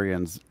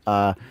historians.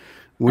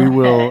 We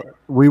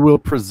will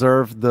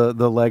preserve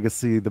the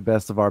legacy the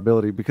best of our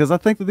ability, because I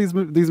think that these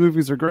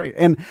movies are great,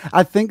 and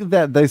I think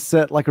that they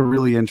set like a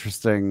really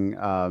interesting.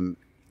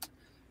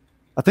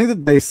 I think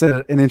that they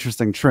set an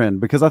interesting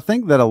trend, because I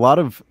think that a lot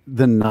of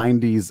the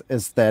 '90s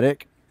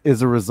aesthetic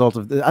is a result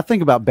of. I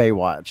think about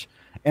Baywatch,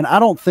 and I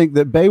don't think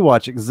that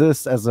Baywatch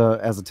exists as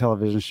a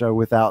television show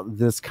without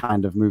this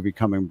kind of movie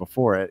coming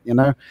before it. You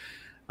know,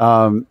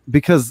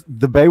 because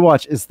the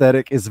Baywatch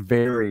aesthetic is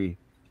very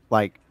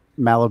like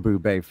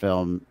Malibu Bay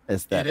film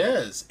aesthetic. It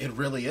is. It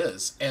really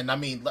is. And I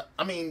mean,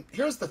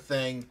 here's the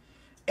thing,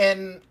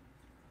 and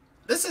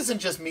this isn't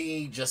just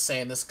me just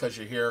saying this because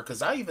you're here,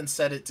 because I even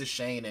said it to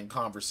Shane in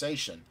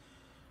conversation.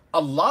 A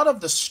lot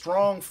of the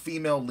strong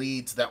female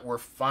leads that we're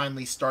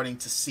finally starting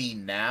to see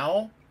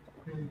now,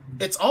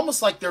 it's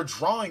almost like they're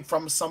drawing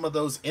from some of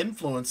those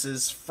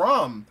influences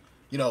from,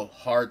 you know,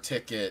 Hard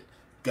Ticket,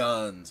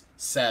 Guns,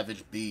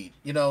 Savage Beat.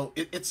 You know,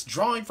 it's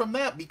drawing from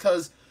that,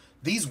 because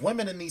these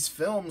women in these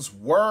films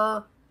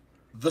were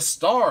the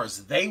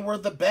stars. They were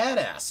the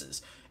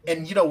badasses.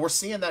 And, you know, we're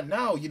seeing that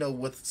now, you know,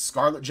 with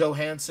Scarlett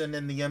Johansson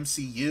in the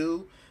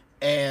MCU,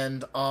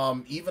 and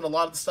even a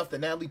lot of the stuff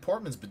that Natalie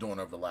Portman's been doing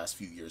over the last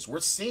few years. We're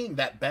seeing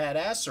that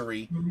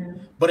badassery,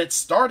 but it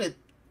started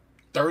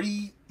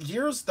 30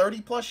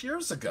 plus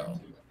years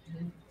ago.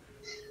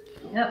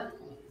 Yep.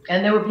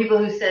 And there were people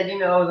who said, you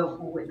know,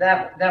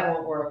 that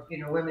won't work. You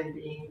know, women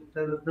being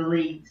the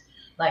leads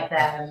like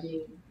that, and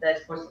being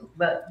that's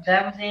but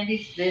that was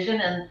Andy's vision,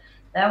 and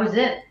that was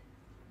it.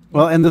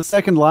 Well, and the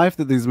second life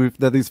that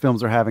these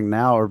films are having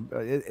now,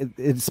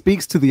 it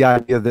speaks to the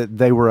idea that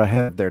they were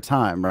ahead of their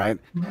time, right?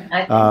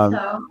 I think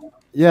so.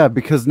 Yeah,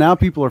 because now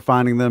people are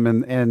finding them,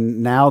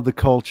 and now the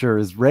culture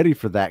is ready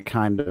for that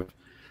kind of,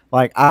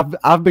 like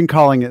I've been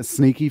calling it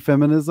sneaky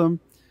feminism,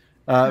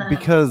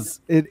 because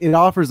it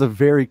offers a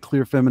very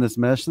clear feminist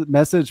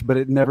message, but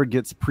it never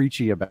gets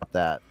preachy about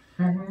that.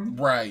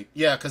 Right.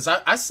 Yeah, because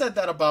I said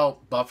that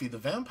about Buffy the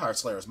Vampire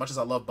Slayer. As much as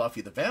I love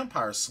Buffy the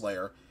Vampire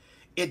Slayer,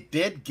 it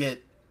did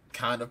get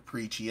kind of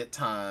preachy at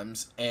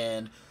times,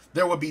 and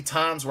there would be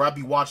times where I'd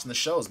be watching the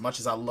show. As much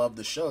as I love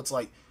the show, it's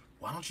like,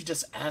 why don't you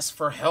just ask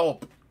for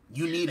help?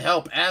 You need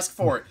help, ask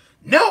for it.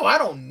 No, I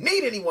don't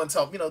need anyone's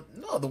help. You know,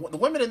 no, the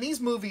women in these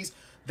movies,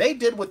 they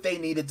did what they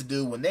needed to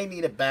do. When they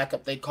needed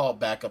backup, they called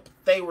backup.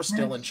 They were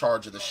still in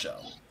charge of the show.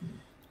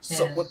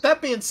 So with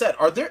that being said,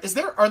 are there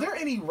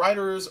any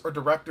writers or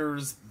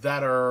directors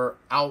that are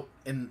out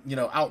in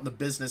the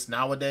business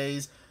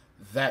nowadays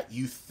that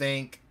you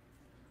think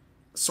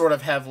sort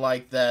of have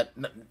like that?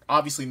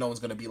 Obviously no one's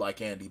going to be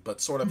like Andy,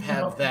 but sort of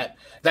have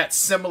that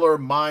similar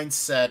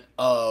mindset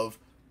of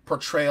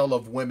portrayal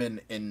of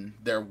women in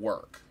their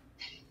work.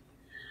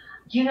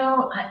 You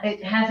know,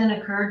 it hasn't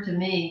occurred to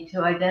me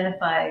to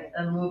identify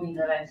a movie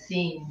that I've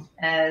seen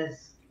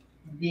as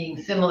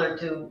being similar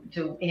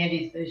to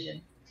Andy's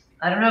vision.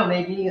 I don't know,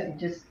 maybe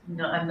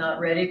I'm not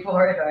ready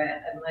for it,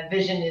 or my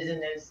vision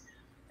isn't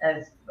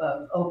as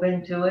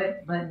open to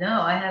it. But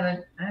no, I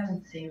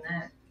haven't seen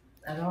that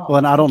at all. Well,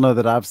 and I don't know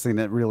that I've seen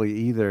it really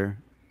either,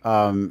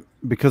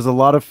 because a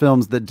lot of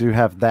films that do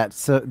have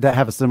that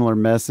have a similar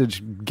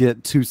message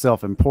get too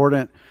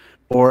self-important,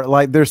 or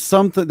like there's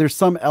some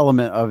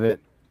element of it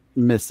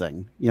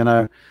missing, you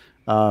know.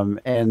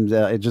 And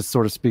it just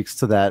sort of speaks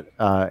to that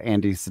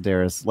Andy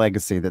Sidaris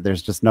legacy, that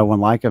there's just no one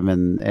like him,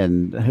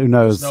 and who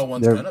knows, no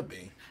one's gonna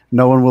be.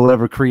 No one will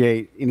ever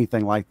create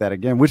anything like that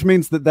again, which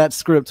means that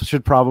script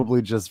should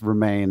probably just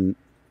remain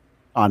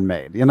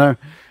unmade, you know.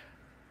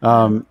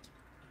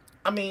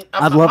 I mean,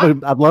 I'd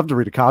love to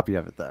read a copy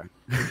of it though.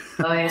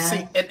 Oh yeah.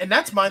 See, and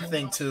that's my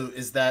thing too,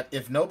 is that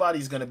if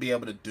nobody's gonna be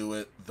able to do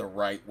it the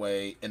right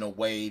way, in a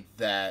way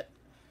that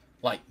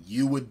like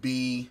you would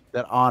be,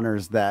 that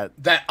honors that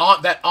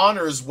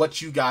honors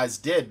what you guys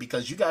did,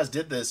 because you guys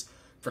did this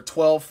for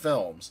 12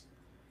 films.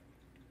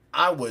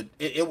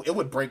 It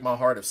would break my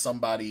heart if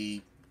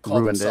somebody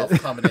called themselves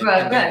coming in.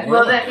 Right.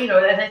 Well, that, you know,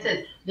 as I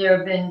said, there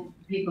have been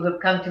people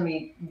who've come to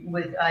me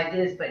with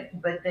ideas, but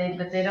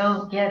they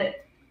don't get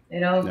it. They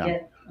don't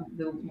get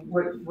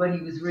what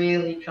he was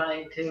really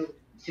trying to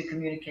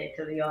communicate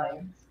to the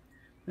audience.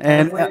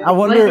 And I But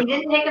wonder, he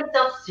didn't take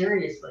himself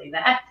seriously.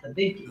 That's the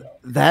big deal.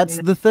 that's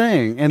the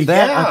thing. And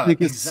that I Yeah,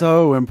 think is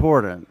so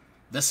important.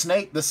 the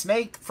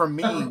snake for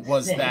me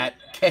was Snake.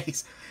 that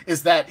case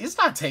is that it's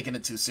not taking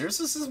it too serious.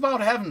 This is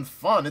about having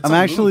fun. It's I'm a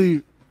actually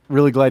movie.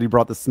 really glad you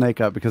brought the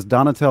snake up because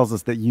Donna tells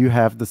us that you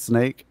have the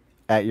snake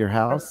at your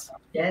house.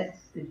 Yes,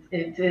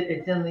 it's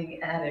in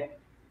the attic.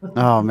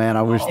 Oh man,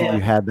 I wish that Oh,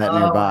 you had that Oh my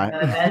nearby.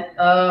 God,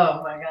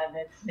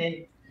 that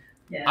snake.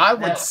 Yeah, I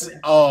would.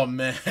 Oh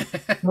man.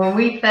 when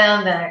we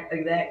found that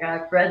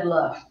guy Fred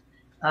Luff,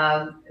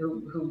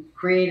 who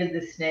created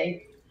the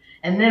snake,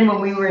 and then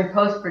when we were in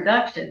post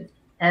production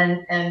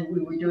and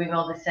we were doing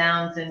all the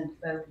sounds and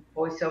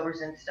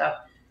voiceovers and stuff,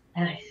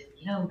 and I said,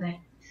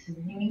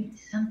 we need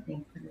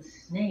something for the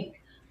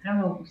snake. I don't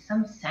know,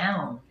 some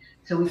sound.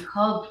 So we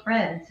called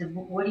Fred and said,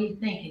 "What do you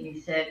think?" And he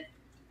said,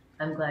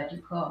 "I'm glad you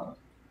called.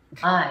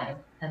 I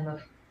am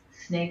a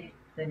snake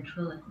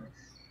ventriloquist."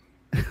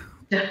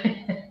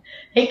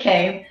 He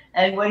came,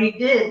 and what he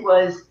did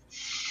was,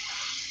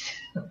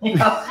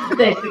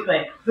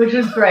 basically, which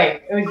was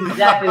great. It was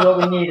exactly what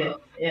we needed.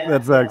 Yeah,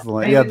 That's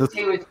excellent. He Yeah, was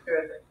terrific.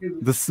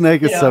 the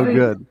snake is so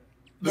good.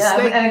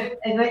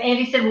 And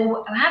Andy said,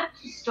 "Well, how did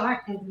you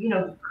start,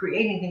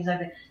 creating things like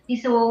that?" He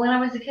said, "Well, when I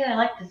was a kid, I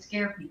liked to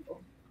scare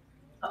people."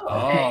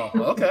 Oh,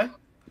 Okay.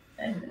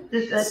 And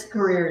that's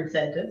career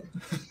incentive.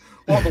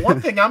 Well, the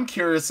one thing I'm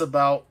curious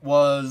about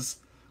was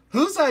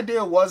whose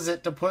idea was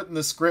it to put in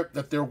the script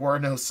that there were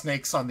no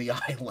snakes on the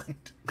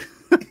island?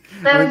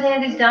 That was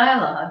Andy's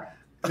dialogue.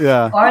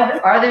 Yeah.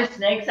 Are there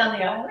snakes on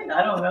the island?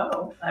 I don't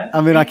know.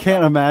 I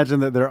can't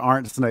imagine that there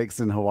aren't snakes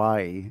in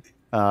Hawaii.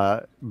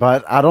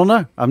 But I don't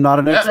know. I'm not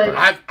an expert.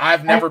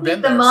 I've never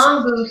been there. The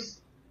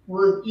mongoose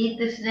will eat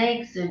the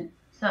snakes and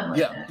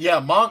something like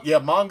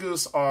that.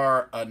 Mongoose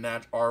are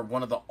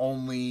one of the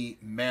only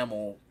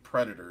mammal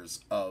predators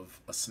of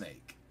a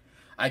snake.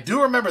 I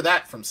do remember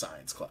that from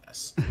science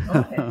class.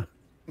 Okay.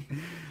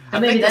 So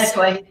maybe that's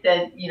why he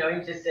said, he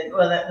just said,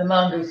 well, the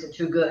mongoose are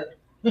too good.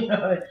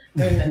 That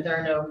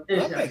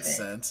makes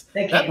sense.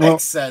 That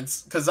makes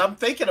sense. Because I'm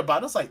thinking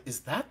about it. It's like, is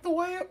that the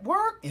way it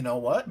worked? You know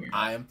what? Yeah.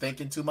 I am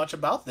thinking too much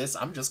about this.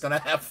 I'm just going to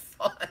have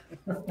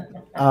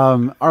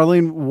fun.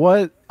 Arlene,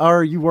 what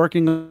are you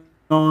working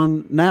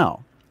on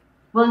now?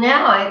 Well,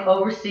 now I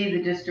oversee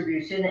the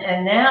distribution,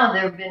 and now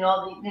there have been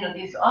all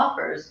these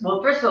offers.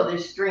 Well, first of all,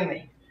 there's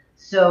streaming.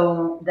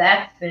 So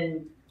that's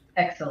been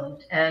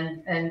excellent.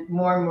 And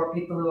more and more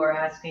people who are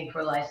asking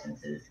for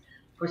licenses.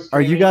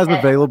 Are you guys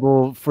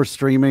available for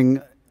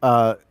streaming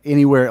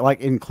anywhere,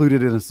 like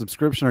included in a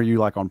subscription? Are you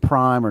like on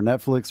Prime or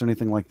Netflix or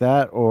anything like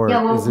that? Or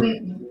yeah, well,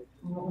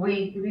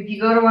 we if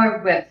you go to our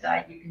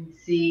website, you can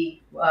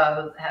see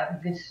how you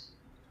can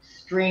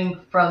stream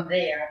from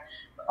there.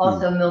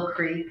 Also, Mill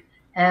Creek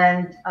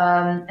and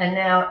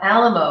now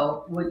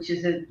Alamo, which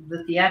is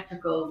the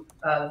theatrical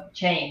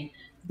chain,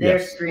 they're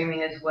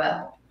streaming as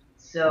well.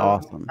 So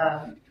awesome.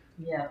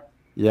 Yeah.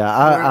 Yeah,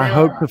 I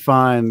hope to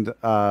find.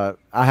 I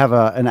have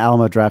an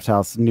Alamo Draft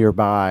House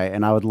nearby,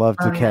 and I would love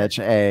to catch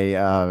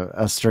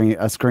a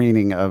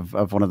screening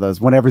of one of those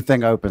when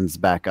everything opens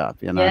back up.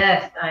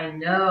 Yes, I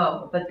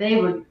know, but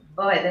they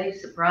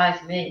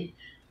surprised me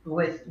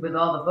with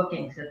all the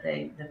bookings that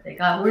they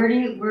got. Where are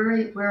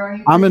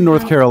you? I'm in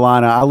North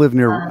Carolina. I live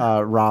near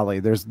Raleigh.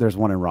 There's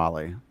one in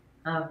Raleigh.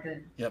 Oh,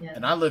 good. Yep, yeah.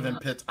 And I live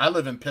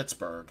in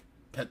Pittsburgh,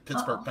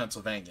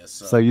 Pennsylvania.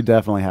 So you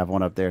definitely have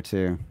one up there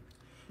too.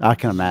 I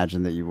can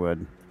imagine that you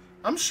would.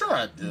 I'm sure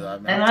I do.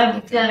 And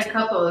I've done a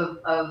couple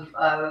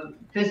of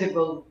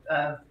physical,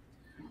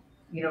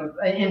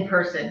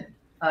 in-person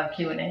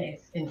Q&As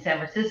in San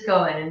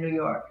Francisco and in New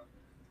York.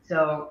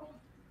 So,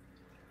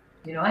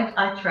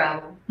 I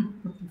travel.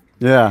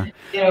 Yeah.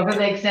 If it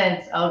makes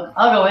sense, I'll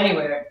go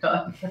anywhere.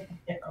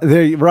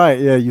 Right.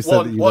 Yeah. You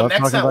said that you love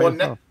talking about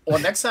yourself.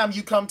 Next time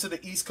you come to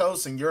the East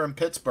Coast and you're in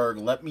Pittsburgh,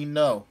 let me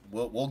know.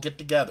 We'll get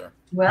together.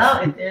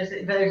 Well,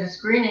 if there's a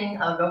screening,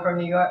 I'll go from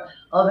New York.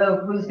 Although,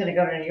 who's going to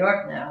go to New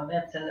York now?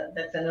 That's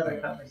another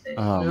conversation.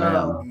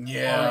 Oh man.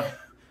 Yeah.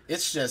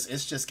 It's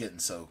just getting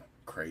so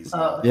crazy.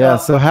 Yeah.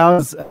 So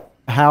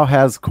how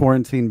has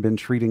quarantine been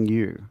treating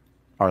you,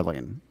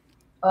 Arlene?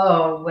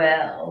 Oh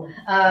well,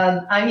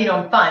 I'm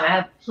fine. I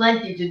have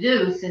plenty to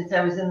do since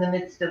I was in the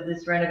midst of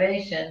this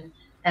renovation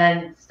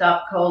and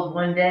stopped cold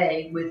one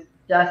day with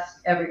dust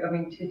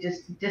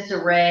just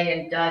disarray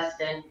and dust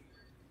and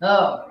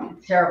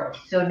it's terrible.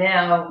 So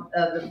now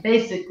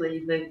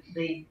basically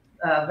the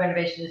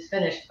renovation is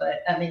finished,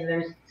 but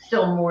there's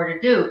still more to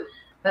do.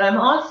 But I'm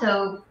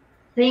also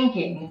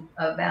thinking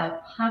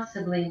about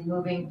possibly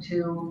moving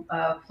to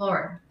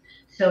Florida.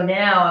 So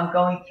now I'm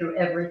going through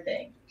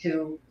everything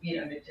to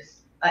just.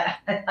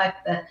 I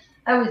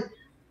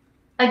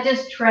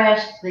just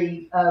trashed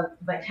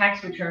my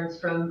tax returns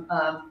from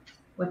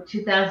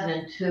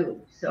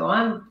 2002. So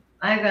I've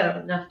got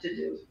enough to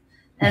do,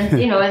 and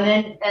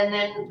and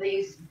then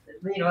these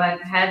I've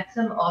had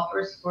some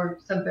offers for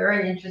some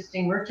very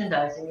interesting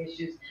merchandising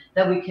issues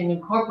that we can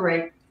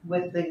incorporate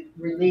with the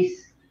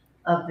release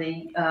of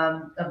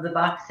the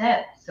box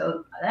set.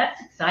 So that's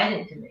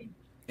exciting to me.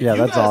 Yeah,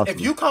 that's awesome.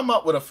 If you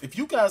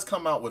guys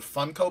come out with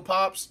Funko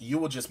Pops, you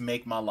will just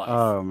make my life.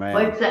 Oh man,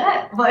 What's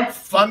that? What?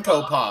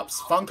 Funko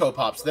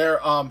Pops. They're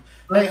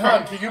Hey,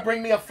 hon, can you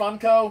bring me a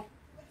Funko?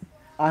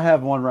 I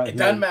have one right here. It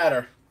doesn't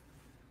matter.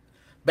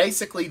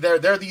 Basically,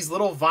 they're these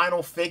little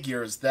vinyl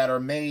figures that are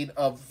made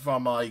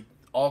from like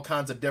all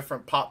kinds of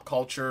different pop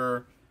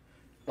culture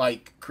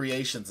like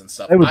creations and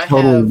stuff. It would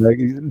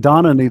totally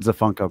Donna needs a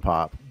Funko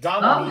Pop.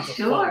 Donna needs a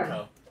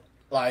Funko.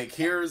 Like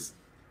here's.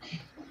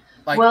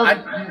 Like,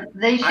 well,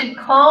 they should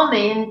call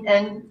me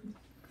and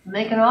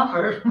make an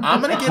offer. I'm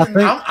gonna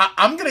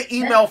I'm gonna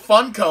email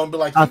Funko and be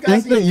like, I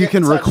think that you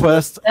can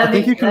request. I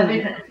think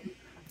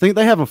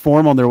they have a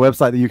form on their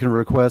website that you can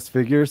request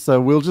figures. So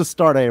we'll just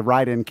start a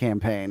write-in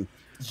campaign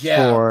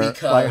for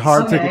like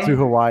Hard Ticket to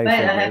Hawaii.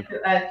 I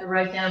have to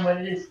write down what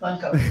it is.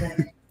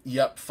 Funko.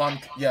 Yep,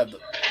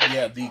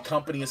 the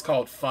company is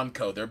called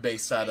Funko. They're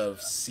based out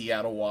of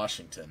Seattle,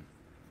 Washington.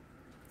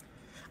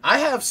 I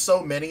have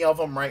so many of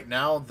them right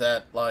now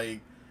that,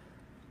 like,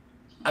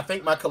 I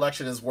think my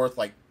collection is worth,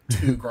 like,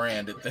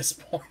 $2,000 at this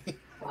point.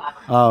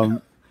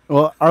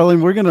 Well,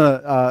 Arlene, we're going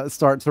to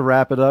start to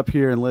wrap it up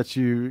here and let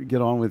you get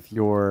on with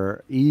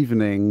your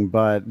evening.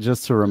 But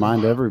just to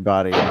remind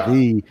everybody,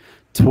 the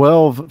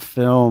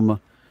 12-film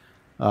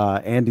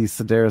Andy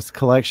Sidaris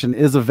collection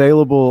is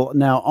available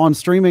now on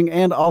streaming,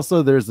 and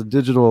also there's a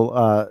digital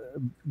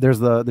there's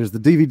the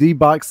DVD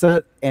box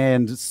set,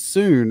 and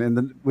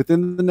soon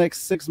within the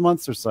next 6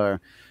 months or so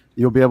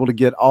you'll be able to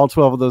get all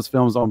 12 of those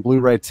films on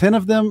Blu-ray. 10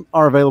 of them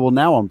are available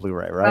now on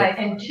Blu-ray, right?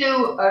 And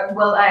 2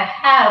 well, I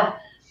have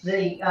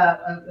the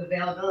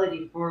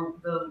availability for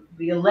the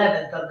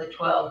 11th of the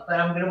 12, but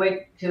I'm going to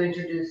wait to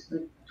introduce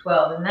the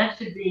 12, and that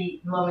should be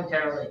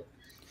momentarily.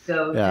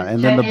 So yeah,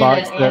 and then the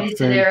box set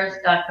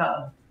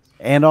AndySidaris.com.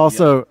 And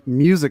also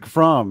music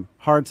from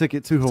Hard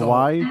Ticket to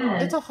Hawaii.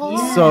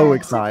 So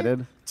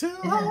excited. To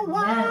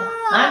Hawaii.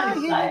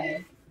 I'm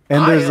excited.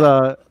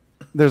 And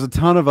there's a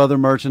ton of other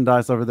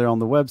merchandise over there on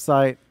the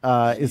website.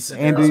 It's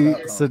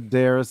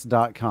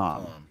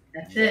AndySidaris.com.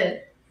 That's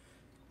it.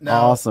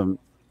 Now, awesome.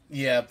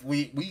 Yeah,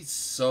 we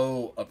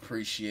so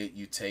appreciate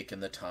you taking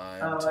the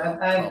time.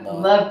 I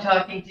love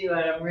talking to you,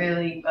 and I'm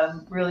really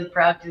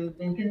proud to have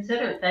been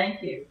considered.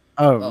 Thank you.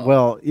 Oh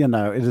well, you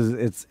know, it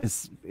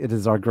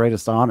is our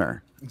greatest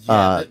honor.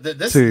 Yeah,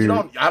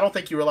 I don't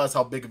think you realize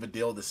how big of a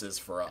deal this is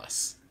for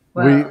us.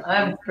 Well,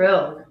 I'm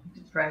thrilled,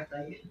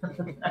 frankly.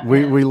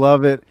 we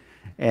love it,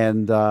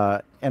 and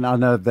I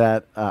know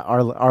that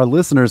our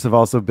listeners have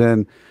also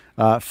been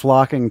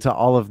flocking to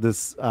all of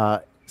this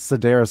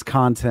Sidaris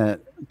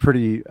content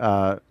pretty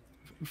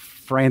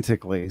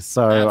frantically.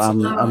 So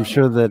I'm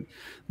sure that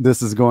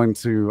this is going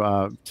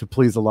to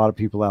please a lot of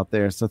people out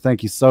there. So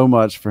thank you so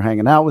much for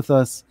hanging out with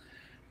us.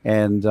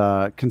 And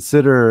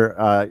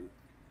consider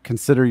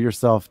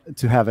yourself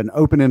to have an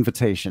open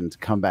invitation to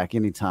come back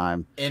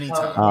anytime.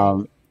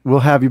 We'll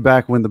have you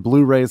back when the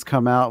Blu-rays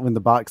come out, when the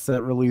box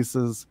set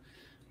releases.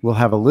 We'll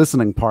have a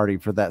listening party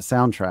for that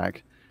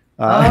soundtrack.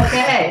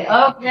 Okay.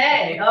 Oh,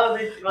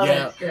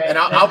 that's great. And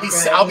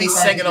I'll be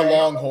singing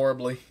along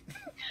horribly.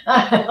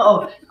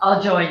 I'll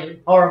join you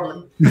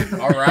horribly.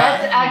 All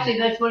right.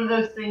 That's one of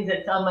those things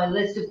that's on my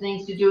list of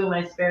things to do in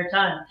my spare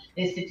time,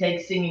 is to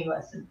take singing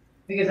lessons.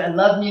 Because I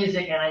love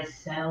music and I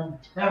sound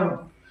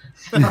terrible.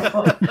 So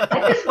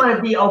I just want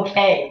to be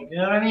okay. You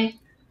know what I mean?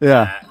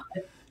 Yeah.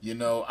 You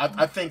know,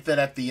 I think that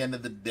at the end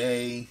of the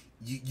day,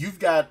 you've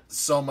got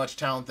so much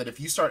talent that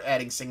if you start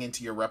adding singing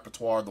to your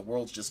repertoire, the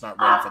world's just not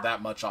ready for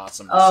that much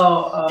awesomeness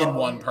in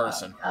one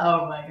person.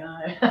 Oh my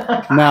God.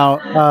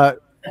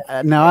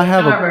 Now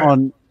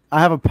I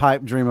have a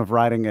pipe dream of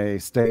writing a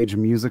stage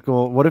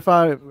musical. What if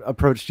I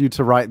approached you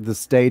to write the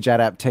stage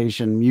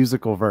adaptation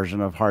musical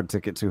version of Hard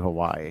Ticket to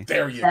Hawaii?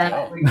 There you go.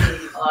 That would be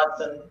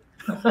awesome.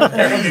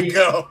 There you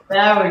go.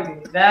 That would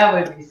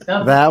be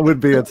something. That would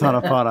be a ton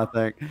of fun, I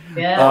think.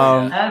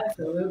 Yeah,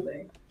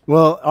 absolutely.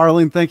 Well,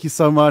 Arlene, thank you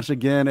so much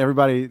again,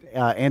 everybody.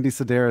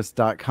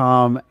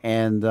 AndySidaris.com,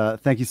 and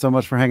thank you so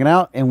much for hanging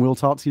out. And we'll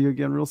talk to you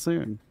again real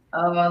soon.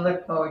 Oh, I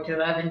look forward to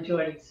it. I've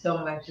enjoyed it so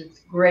much. It's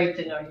great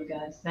to know you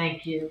guys.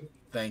 Thank you.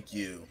 Thank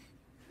you.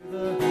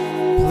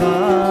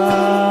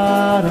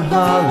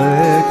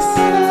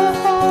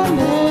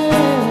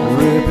 Plotaholics,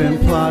 ripping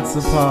plots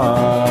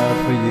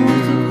apart for you.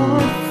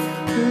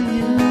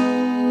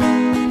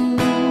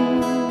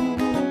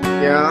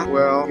 Yeah,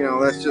 well, you know,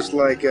 that's just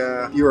like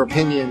your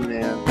opinion,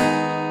 man.